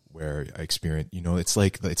 where I experience, it's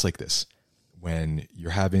like this, when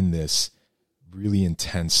you're having this really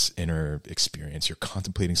intense inner experience, you're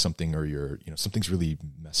contemplating something, or something's really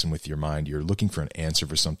messing with your mind. You're looking for an answer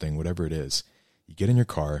for something, whatever it is. You get in your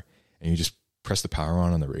car and you just press the power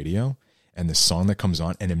on the radio, and the song that comes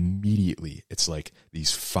on, and immediately it's like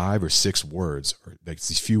these 5 or 6 words, or like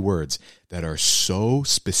these few words that are so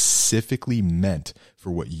specifically meant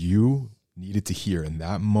for what you needed to hear in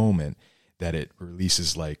that moment, that it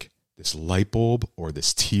releases like this light bulb or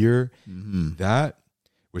this tear, that,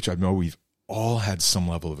 which I know we've all had some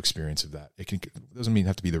level of experience of that. It doesn't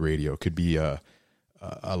have to be the radio. It could be a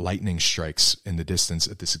lightning strikes in the distance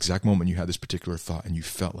at this exact moment. You had this particular thought and you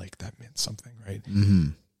felt like that meant something, right?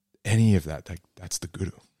 Any of that, like that's the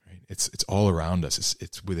guru, right? It's all around us.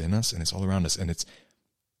 It's within us, and it's all around us. And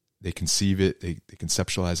they conceive it, they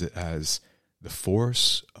conceptualize it as the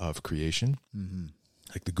force of creation. Mm-hmm.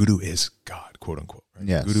 Like the guru is God, quote unquote. Right?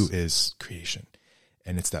 Yes. The guru is creation.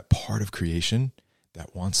 And it's that part of creation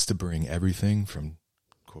that wants to bring everything from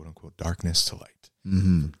quote unquote darkness to light,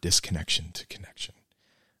 from disconnection to connection.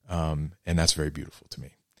 And that's very beautiful to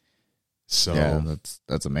me. So yeah,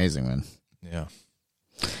 that's amazing, man. Yeah.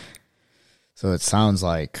 So it sounds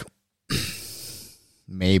like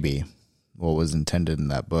maybe what was intended in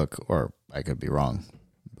that book, or I could be wrong,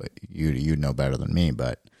 but you know better than me,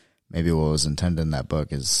 but maybe what was intended in that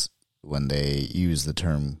book is when they use the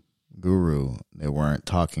term guru, they weren't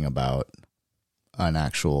talking about an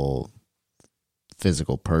actual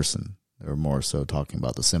physical person. They were more so talking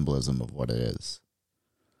about the symbolism of what it is.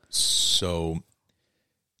 So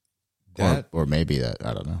that, or maybe that,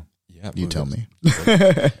 I don't know. Yeah, you tell me.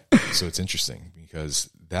 So it's interesting because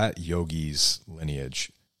that yogi's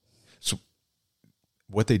lineage. So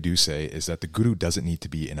what they do say is that the guru doesn't need to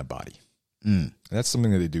be in a body. And that's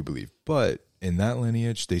something that they do believe. But in that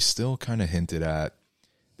lineage, they still kind of hinted at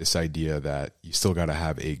this idea that you still got to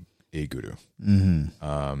have a guru.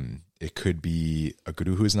 Mm-hmm. It could be a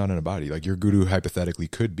guru who is not in a body. Like your guru hypothetically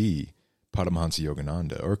could be Paramahansa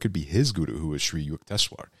Yogananda, or it could be his guru who is Sri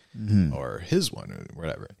Yukteswar, or his one, or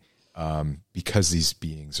whatever. Because these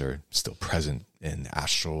beings are still present in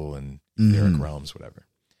astral and etheric realms, whatever.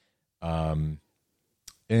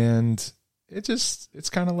 And it's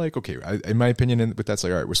kind of like, okay, in my opinion, but that's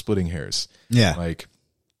like, all right, we're splitting hairs. Yeah. Like,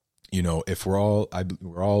 if we're all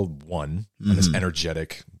one on this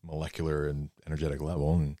energetic, molecular and energetic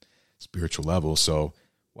level and spiritual level. So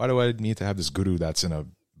why do I need to have this guru that's in a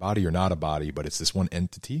body or not a body, but it's this one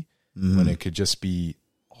entity when it could just be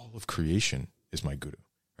all of creation is my guru,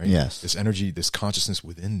 right? Yes. This energy, this consciousness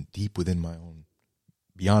deep within my own,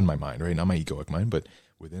 beyond my mind, right? Not my egoic mind, but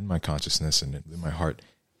within my consciousness and within my heart.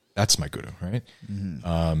 That's my guru, right?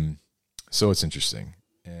 So it's interesting.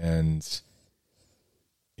 And,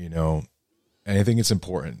 and I think it's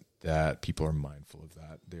important that people are mindful of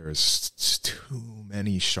that. There's too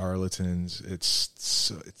many charlatans. It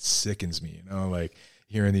sickens me, like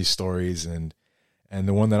hearing these stories. And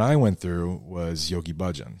the one that I went through was Yogi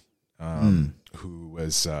Bhajan, who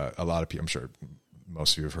was a lot of people, I'm sure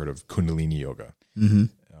most of you have heard of Kundalini Yoga.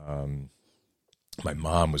 My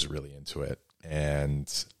mom was really into it.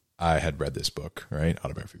 And I had read this book, right?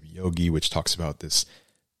 Autobiography of a Yogi, which talks about this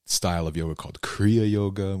style of yoga called Kriya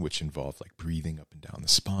Yoga, which involved like breathing up and down the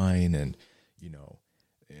spine and,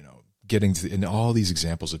 getting to, and all these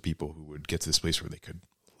examples of people who would get to this place where they could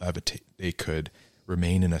levitate. They could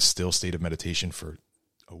remain in a still state of meditation for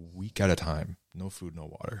a week at a time, no food, no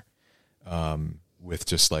water, with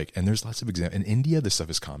just like, and there's lots of examples. In India, this stuff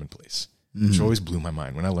is commonplace, which always blew my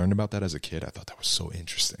mind. When I learned about that as a kid, I thought that was so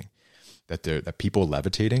interesting. That people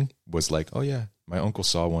levitating was like, oh yeah, my uncle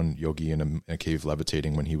saw one yogi in a cave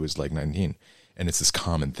levitating when he was like 19, and it's this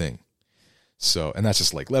common thing. So, and that's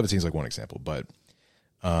just like levitating is like one example, but,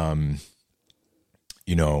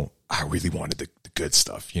 I really wanted the good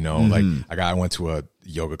stuff, like I went to a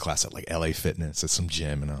yoga class at like LA Fitness at some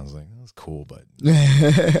gym, and I was like, that was cool, but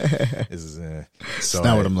it's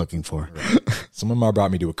not what I'm looking for. Right. Someone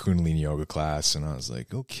brought me to a Kundalini yoga class, and I was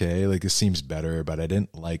like, okay, like this seems better, but I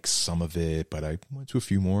didn't like some of it, but I went to a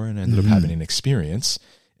few more and I ended up having an experience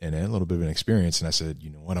in it, a little bit of an experience. And I said, you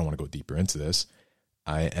know what, I want to go deeper into this.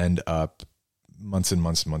 I end up months and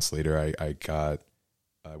months and months later,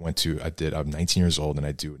 I'm 19 years old and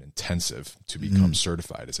I do an intensive to become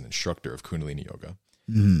certified as an instructor of Kundalini yoga.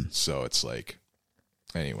 So it's like,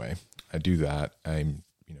 anyway, I do that. I'm,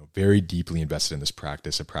 very deeply invested in this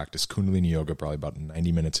practice. I practice Kundalini yoga probably about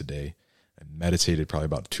 90 minutes a day. I meditated probably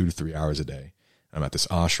about 2 to 3 hours a day. I'm at this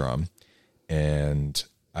ashram and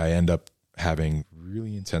I end up having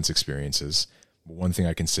really intense experiences. But one thing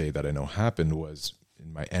I can say that I know happened was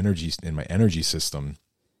in my energy system,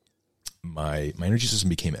 my energy system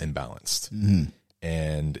became imbalanced.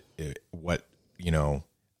 And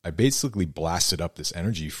I basically blasted up this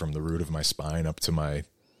energy from the root of my spine up to my,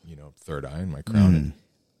 third eye and my crown. And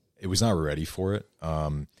it was not ready for it.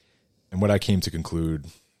 And what I came to conclude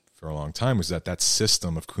for a long time was that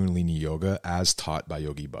system of Kundalini yoga as taught by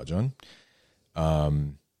Yogi Bhajan,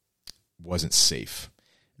 wasn't safe.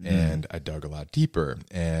 And I dug a lot deeper.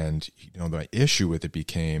 And, my issue with it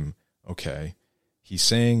became, okay, he's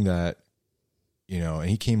saying that, and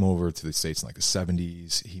he came over to the States in like the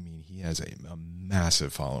 70s. He has a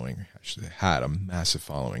massive following, actually had a massive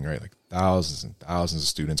following, right? Like thousands and thousands of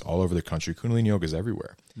students all over the country. Kundalini yoga is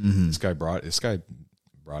everywhere. This guy brought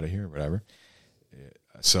it here, whatever.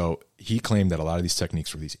 So he claimed that a lot of these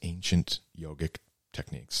techniques were these ancient yogic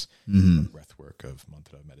techniques, breath work, of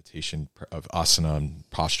mantra, meditation, of asana and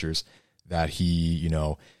postures, that he, you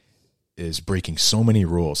know, is breaking so many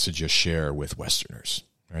rules to just share with Westerners,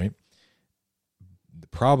 right? The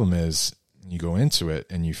problem is you go into it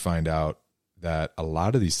and you find out that a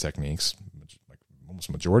lot of these techniques, like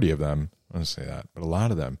almost majority of them, I don't say that, but a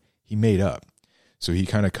lot of them he made up. So he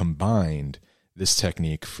kind of combined this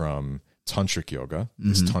technique from tantric yoga,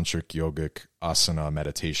 this tantric yogic asana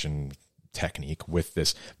meditation technique, with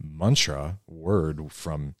this mantra word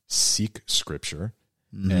from Sikh scripture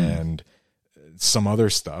and some other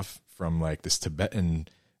stuff from like this Tibetan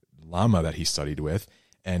Lama that he studied with,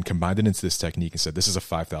 and combined it into this technique and said, this is a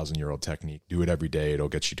 5,000-year-old technique. Do it every day. It'll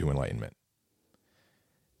get you to enlightenment.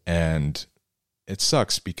 And it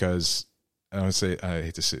sucks because I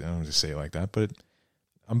hate to say it like that, but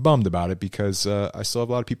I'm bummed about it because I still have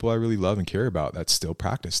a lot of people I really love and care about that still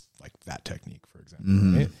practice like that technique, for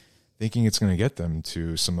example, right? Thinking it's going to get them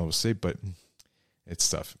to some level of state, but it's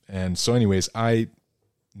tough. And so anyways, I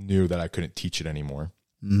knew that I couldn't teach it anymore.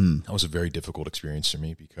 That was a very difficult experience for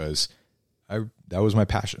me because that was my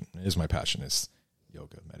passion. It is my passion, is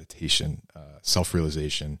yoga, meditation,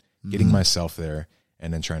 self-realization, getting myself there,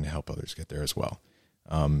 and then trying to help others get there as well,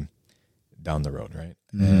 down the road, right?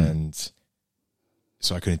 And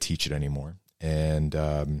so I couldn't teach it anymore.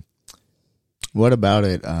 And what about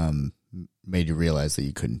it made you realize that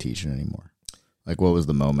you couldn't teach it anymore? Like, what was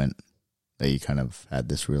the moment that you kind of had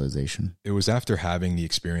this realization? It was after having the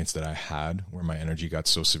experience that I had where my energy got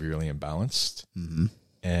so severely imbalanced.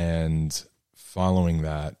 And following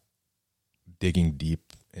that, digging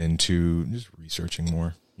deep into just researching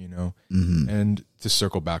more, you know, and to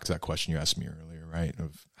circle back to that question you asked me earlier, right?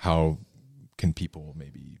 Of how can people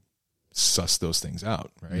maybe suss those things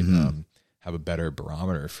out, right? Have a better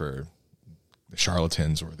barometer for the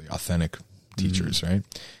charlatans or the authentic teachers, right?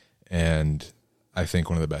 And I think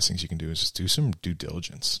one of the best things you can do is just do some due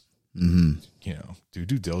diligence, you know, do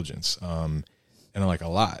due diligence, and like a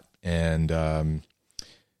lot, and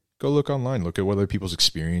go look online, look at what other people's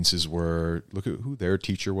experiences were, look at who their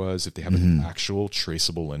teacher was, if they have an actual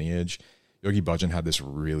traceable lineage. Yogi Bhajan had this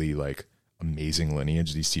really like amazing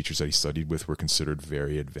lineage. These teachers that he studied with were considered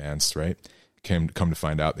very advanced, right? Come to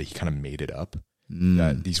find out that he kind of made it up,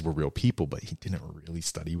 that these were real people, but he didn't really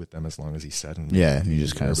study with them as long as he said. And he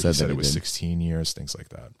just kind of said that it was 16 years, things like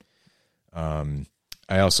that.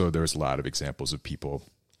 There was a lot of examples of people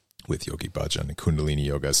with Yogi Bhajan and Kundalini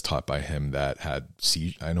yoga as taught by him that had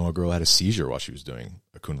I know a girl had a seizure while she was doing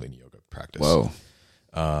a Kundalini yoga practice. Whoa.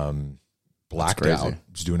 Blacked out,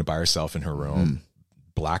 was doing it by herself in her room,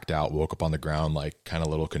 blacked out, woke up on the ground, like kind of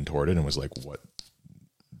a little contorted, and was like, what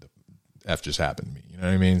the F just happened to me? You know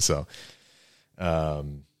what I mean? So,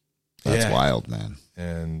 that's wild, man.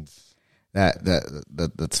 And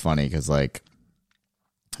that's funny because like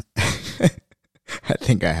I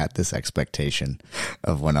think I had this expectation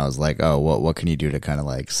of when I was like, oh, what can you do to kind of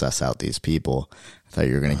like suss out these people? I thought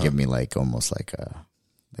you were going to give me like almost like a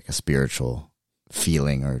spiritual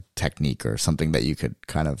feeling or technique or something that you could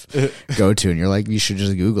kind of go to, and you're like, you should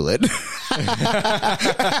just Google it.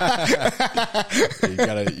 you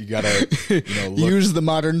gotta use the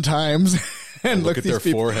modern times and look at their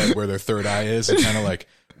forehead where their third eye is, and kind of like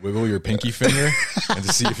wiggle your pinky finger and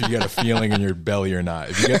to see if you get a feeling in your belly or not.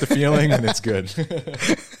 If you get the feeling, then it's good.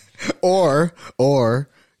 or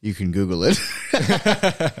you can Google it.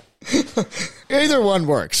 Either one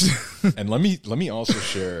works. And let me also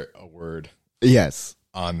share a word. Yes.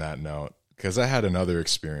 On that note, because I had another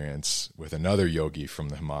experience with another yogi from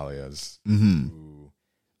the Himalayas who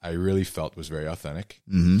I really felt was very authentic.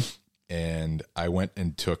 And I went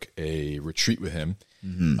and took a retreat with him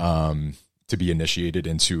to be initiated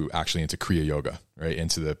into Kriya Yoga, right?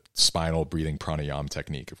 Into the spinal breathing pranayama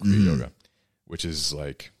technique of Kriya Yoga, which is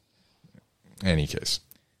like, in any case,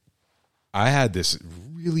 I had this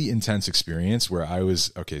really intense experience where I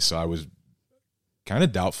was kind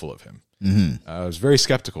of doubtful of him. I was very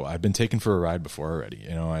skeptical. I'd been taken for a ride before already,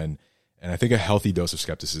 you know, and I think a healthy dose of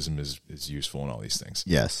skepticism is useful in all these things.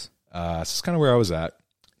 Yes. So it's kind of where I was at.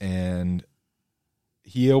 And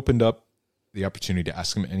he opened up the opportunity to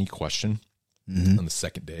ask him any question on the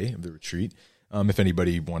second day of the retreat. If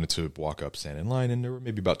anybody wanted to walk up, stand in line, and there were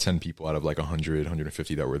maybe about 10 people out of like 100,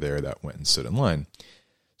 150 that were there that went and stood in line.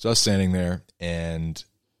 So I was standing there, and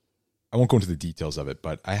I won't go into the details of it,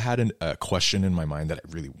 but I had a question in my mind that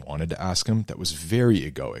I really wanted to ask him that was very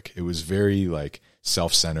egoic. It was very like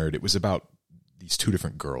self-centered. It was about these two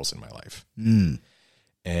different girls in my life.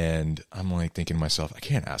 And I'm like thinking to myself, I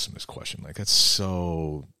can't ask him this question. Like, that's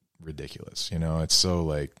so ridiculous. You know, it's so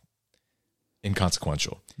like,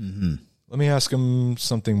 inconsequential. Let me ask him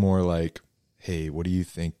something more like, hey, what do you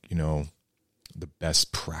think, the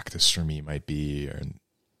best practice for me might be in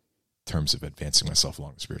terms of advancing myself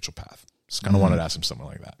along the spiritual path? Just kind of wanted to ask him something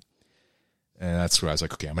like that. And that's where I was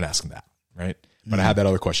like, okay, I'm going to ask him that, right? But I had that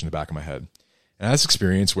other question in the back of my head. And I had this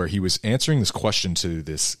experience where he was answering this question to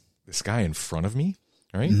this guy in front of me,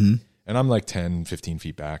 right? And I'm like 10, 15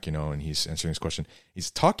 feet back, and he's answering this question.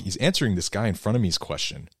 He's answering this guy in front of me's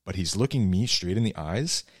question, but he's looking me straight in the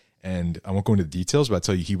eyes. And I won't go into the details, but I'll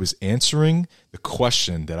tell you, he was answering the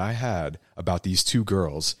question that I had about these two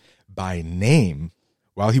girls by name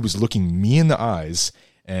while he was looking me in the eyes.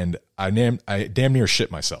 And I damn near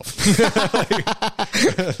shit myself.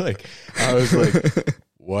 like I was like,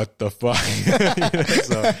 what the fuck?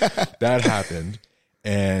 So that happened.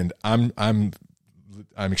 And I'm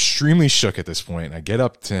extremely shook at this point. I get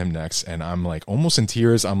up to him next and I'm like almost in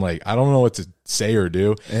tears. I'm like, I don't know what to say or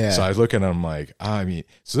do. Yeah. So I look at him, I'm like,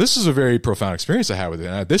 so this is a very profound experience I had with it.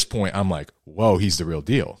 And at this point, I'm like, whoa, he's the real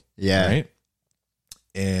deal. Yeah. Right.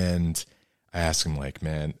 And I ask him like,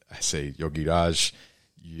 man, I say, Yogi Raj,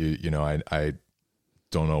 I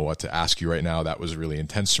don't know what to ask you right now. That was really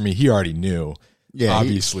intense for me. He already knew. Yeah,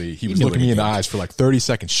 obviously, he was looking me in the eyes for like 30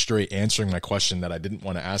 seconds straight, answering my question that I didn't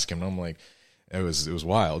want to ask him. And I'm like, it was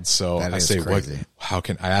wild. So I say, crazy. I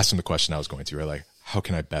asked him the question I was going to, right? Like, how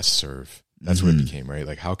can I best serve? That's what it became, right?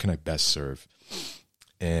 Like, how can I best serve?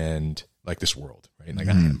 And like this world, right? Like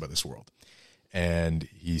I don't know about this world. And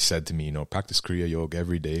he said to me, practice Kriya Yoga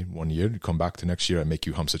every day, 1 year, come back to next year, I make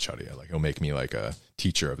you Hamsacharya. Like he'll make me like a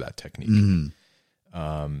teacher of that technique. So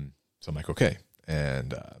I'm like, okay.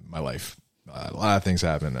 And my life, a lot of things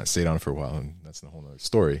happened. I stayed on for a while, and that's a whole nother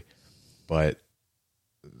story. But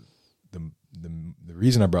the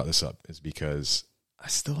reason I brought this up is because I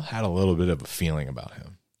still had a little bit of a feeling about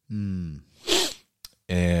him.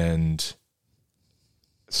 And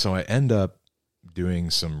so I end up doing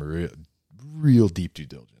some real deep due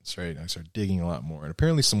diligence, right? And I started digging a lot more. And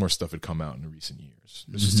apparently some more stuff had come out in the recent years.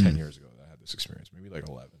 This is 10 years ago that I had this experience, maybe like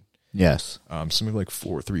 11. Yes. Something like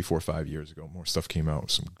 4, 5 years ago, more stuff came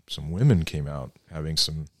out. Some women came out having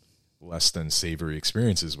some less than savory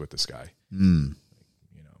experiences with this guy.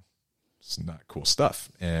 It's not cool stuff.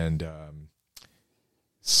 And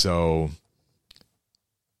so,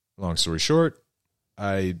 long story short,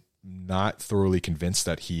 I'm not thoroughly convinced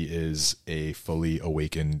that he is a fully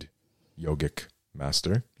awakened yogic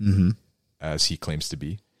master, as he claims to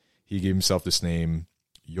be. He gave himself this name,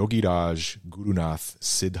 Yogiraj Gurunath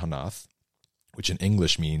Siddhanath, which in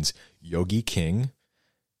English means Yogi King,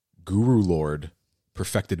 Guru Lord,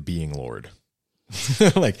 Perfected Being Lord.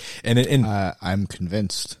 I'm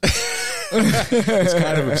convinced. It's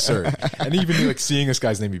kind of absurd. And even like seeing this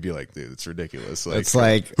guy's name, you'd be like, dude, it's ridiculous. Like, it's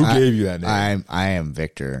like, who gave you that name? I am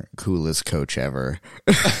Victor, coolest coach ever.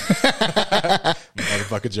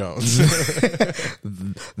 Motherfucker Jones.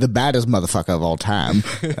 The baddest motherfucker of all time.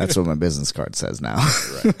 That's what my business card says now.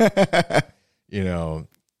 Right.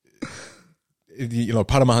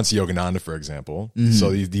 Paramahansa Yogananda, for example.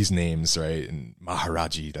 So these names, right? And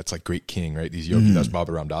Maharaji, that's like great king, right? These yogis, that's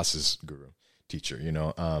Baba Ram Das's guru, teacher,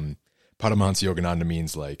 Paramahansa Yogananda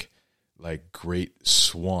means like great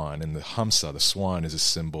swan, and the Hamsa, the swan, is a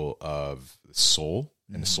symbol of the soul,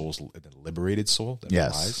 and the soul's the liberated soul that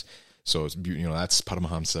flies. So it's that's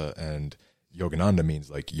Paramahamsa, and Yogananda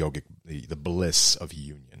means like yogic, the bliss of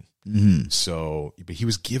union. So, but he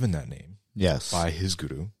was given that name, by his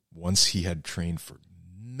guru once he had trained for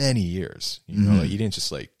many years. Like he didn't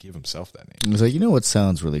just like give himself that name. He was like, what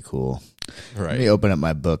sounds really cool? Right. Let me open up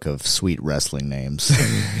my book of sweet wrestling names.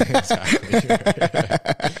 Exactly.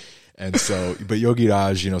 And so, but Yogi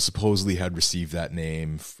Raj, supposedly had received that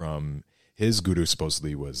name from his guru.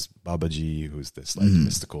 Supposedly was Babaji, who's this like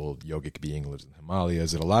mystical yogic being who lives in the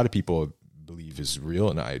Himalayas, that a lot of people believe is real,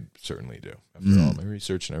 and I certainly do after all my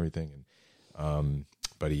research and everything. And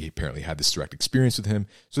but he apparently had this direct experience with him.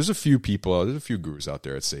 So there's a few gurus out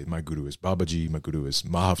there that say, my guru is Babaji, my guru is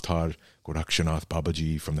Mahavtar Gorakshanath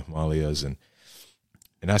Babaji from the Himalayas, and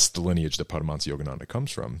that's the lineage that Paramahansa Yogananda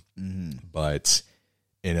comes from, but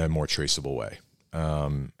in a more traceable way, a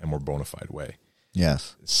more bona fide way.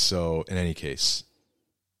 Yes. So in any case,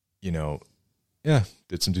 did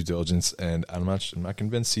some due diligence, and I'm not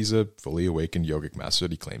convinced he's a fully awakened yogic master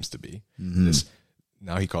that he claims to be.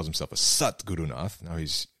 Now he calls himself a Sat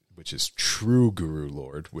Gurunath. Which is true Guru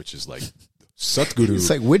Lord, which is like Satguru. It's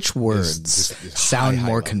like, which words sound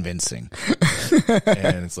more convincing?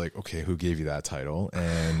 And it's like, okay, who gave you that title?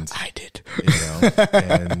 And I did.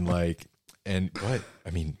 But I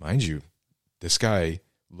mean, mind you, this guy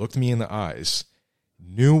looked me in the eyes,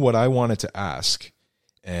 knew what I wanted to ask,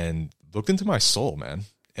 and looked into my soul, man,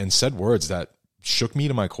 and said words that shook me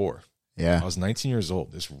to my core. Yeah. I was 19 years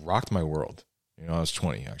old. This rocked my world. You know, I was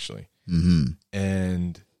 20 actually. Mm-hmm.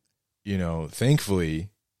 And, you know, thankfully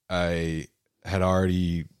I had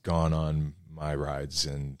already gone on my rides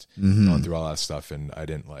and gone through all that stuff. And I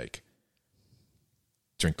didn't like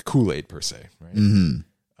drink the Kool-Aid per se. Right.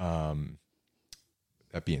 Mm-hmm.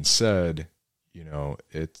 That being said, you know,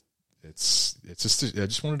 it's just, I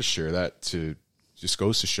just wanted to share that to just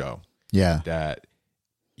goes to show that,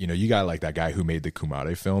 you know, you got like that guy who made the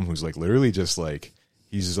Kumare film, who's like literally just like,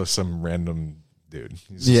 he's just some random dude.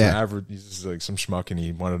 He's just an average, he's just like some schmuck, and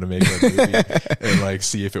he wanted to make a movie and like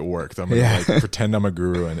see if it worked. I'm gonna like pretend I'm a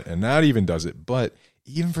guru, and that even does it. But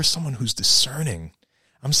even for someone who's discerning,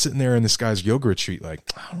 I'm sitting there in this guy's yoga retreat, like,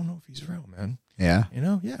 I don't know if he's real, man. Yeah. You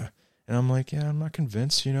know? Yeah. And I'm like, yeah, I'm not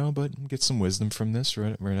convinced, you know, but get some wisdom from this or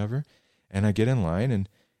whatever. And I get in line, and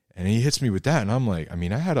he hits me with that. And I'm like, I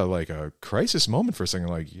mean, I had a crisis moment for a second,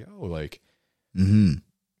 like, yo, like,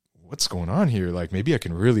 what's going on here? Like, maybe I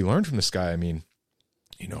can really learn from this guy. I mean,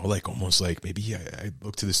 you know, like almost like maybe I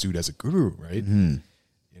look to this dude as a guru, right? You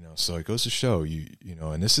know, so it goes to show you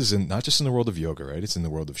know, and this is not just in the world of yoga, right? It's in the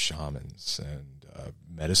world of shamans and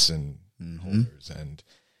medicine holders, and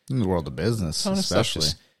in the world of business, especially.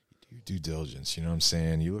 Do due diligence, you know what I'm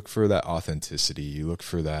saying? You look for that authenticity, you look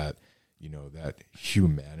for that, you know, that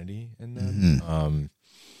humanity in them.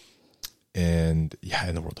 And yeah,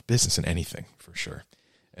 in the world of business and anything, for sure.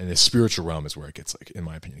 And the spiritual realm is where it gets, like, in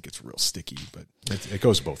my opinion, it gets real sticky, but it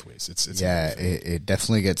goes both ways. It's it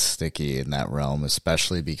definitely gets sticky in that realm,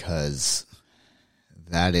 especially because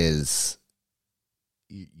that is,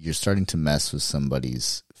 you're starting to mess with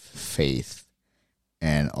somebody's faith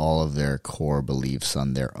and all of their core beliefs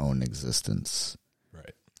on their own existence.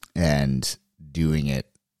 Right. And doing it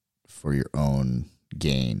for your own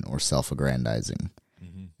gain or self-aggrandizing.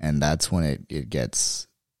 And that's when it gets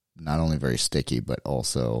not only very sticky, but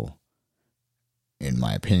also, in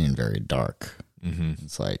my opinion, very dark.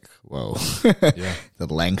 It's like, whoa, the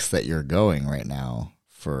lengths that you're going right now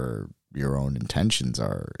for your own intentions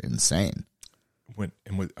are insane. What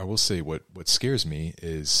I will say, what scares me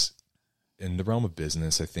is, in the realm of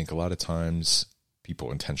business, I think a lot of times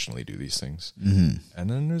people intentionally do these things. And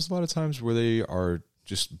then there's a lot of times where they are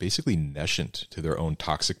just basically nescient to their own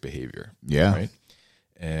toxic behavior. Yeah. Right.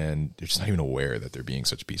 And they're just not even aware that they're being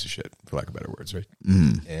such a piece of shit, for lack of better words, right?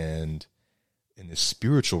 And in the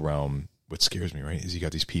spiritual realm, what scares me, right, is you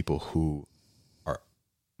got these people who are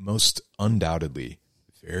most undoubtedly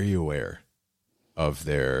very aware of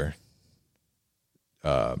their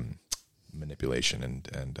manipulation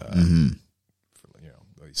and you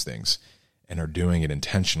know, these things, and are doing it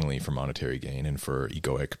intentionally for monetary gain and for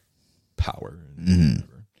egoic power and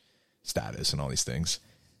status and all these things.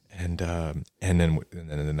 And then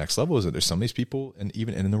the next level is that there's some of these people, and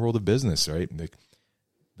even in the world of business, right?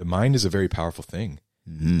 The mind is a very powerful thing,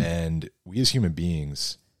 and we as human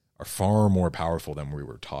beings are far more powerful than we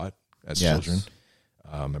were taught as children.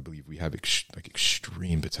 I believe we have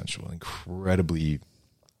extreme potential, incredibly,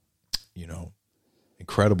 you know,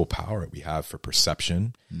 incredible power we have for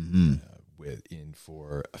perception,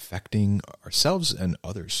 for affecting ourselves and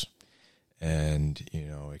others. And, you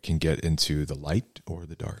know, it can get into the light or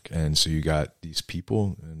the dark. And so you got these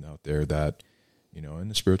people out there that, you know, in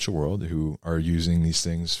the spiritual world, who are using these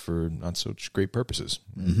things for not such great purposes.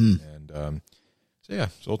 And so, yeah,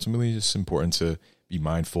 it's ultimately just important to be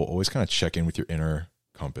mindful, always kind of check in with your inner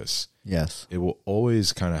compass. Yes. It will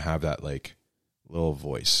always kind of have that, like, little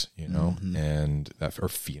voice, you know, and that, or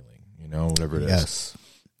feeling, you know, whatever it is.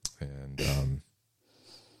 And,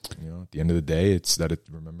 you know, at the end of the day, it's that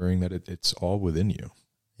remembering that it's all within you.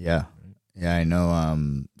 Yeah. Yeah, I know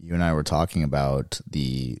you and I were talking about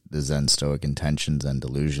the Zen Stoic intentions and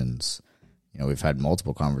delusions. You know, we've had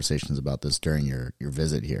multiple conversations about this during your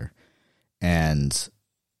visit here. And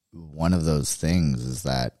one of those things is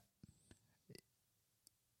that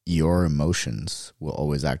your emotions will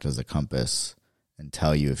always act as a compass and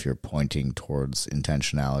tell you if you're pointing towards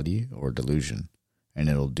intentionality or delusion. And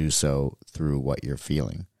it'll do so through what you're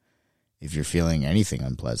feeling. If you're feeling anything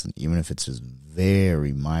unpleasant, even if it's just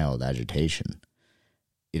very mild agitation,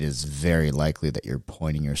 it is very likely that you're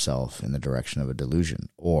pointing yourself in the direction of a delusion,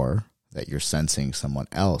 or that you're sensing someone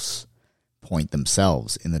else point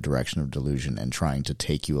themselves in the direction of delusion and trying to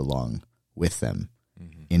take you along with them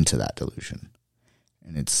into that delusion.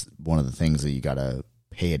 And it's one of the things that you got to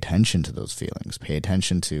pay attention to, those feelings, pay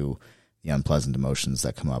attention to the unpleasant emotions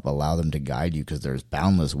that come up, allow them to guide you, because there's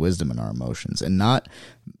boundless wisdom in our emotions, and not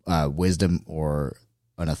wisdom or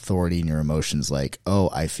an authority in your emotions like, oh,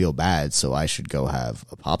 I feel bad, so I should go have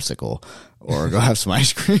a popsicle or go have some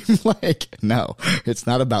ice cream. Like, no, it's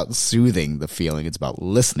not about soothing the feeling. It's about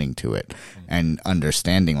listening to it and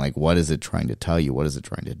understanding, like, what is it trying to tell you? What is it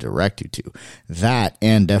trying to direct you to? That,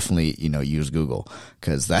 and definitely, use Google,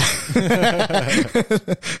 because that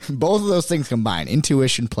both of those things combined,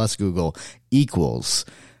 intuition plus Google equals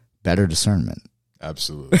better discernment.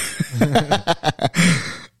 Absolutely.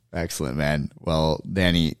 Excellent, man. Well,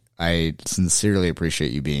 Danny, I sincerely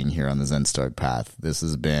appreciate you being here on the Zen Stoic Path. This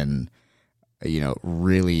has been,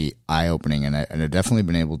 really eye-opening, and I've definitely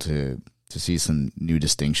been able to see some new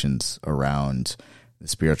distinctions around the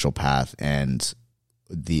spiritual path and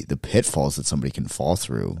the pitfalls that somebody can fall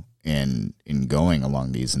through in going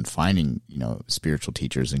along these and finding, spiritual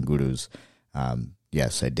teachers and gurus.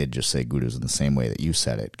 Yes, I did just say gurus in the same way that you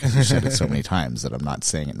said it, because you said it so many times that I'm not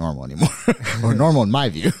saying it normal anymore, or normal in my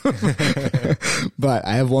view. But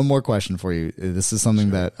I have one more question for you. This is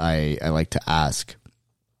something that I like to ask,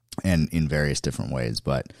 and in various different ways.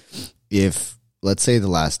 But if, let's say, the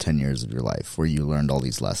last 10 years of your life where you learned all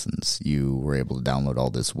these lessons, you were able to download all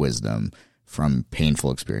this wisdom from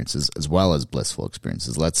painful experiences as well as blissful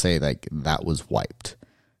experiences. Let's say like that was wiped.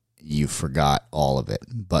 You forgot all of it,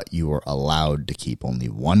 but you were allowed to keep only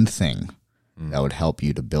one thing that would help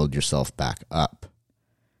you to build yourself back up.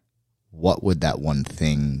 What would that one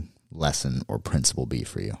thing, lesson, or principle be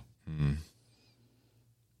for you?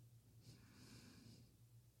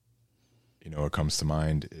 What comes to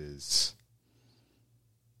mind is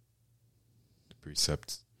the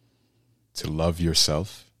precept to love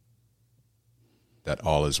yourself, that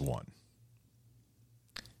all is one.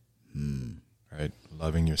 Right?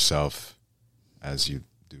 Loving yourself as you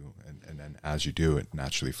do, and then as you do, it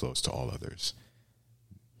naturally flows to all others.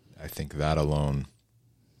 I think that alone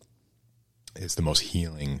is the most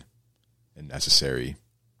healing and necessary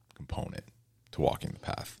component to walking the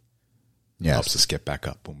path. Yes. It helps us get back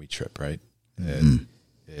up when we trip, right?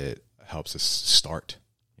 It helps us start,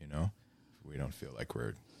 If we don't feel like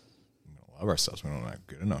we're love ourselves, we don't not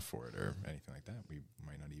good enough for it or anything like that, we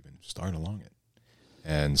might not even start along it.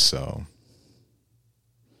 And so,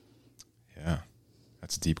 yeah,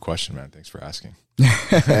 that's a deep question, man. Thanks for asking.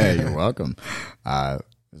 Hey, you're welcome. It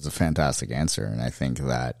was a fantastic answer, and I think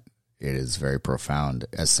that it is very profound,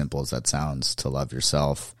 as simple as that sounds, to love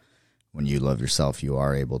yourself. When you love yourself, you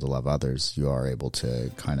are able to love others. You are able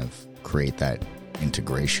to kind of create that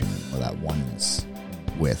integration or that oneness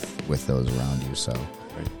with those around you. So,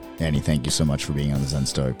 Danny, thank you so much for being on the Zen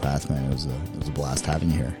Stoic Path, man. It was a blast having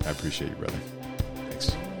you here. I appreciate you, brother.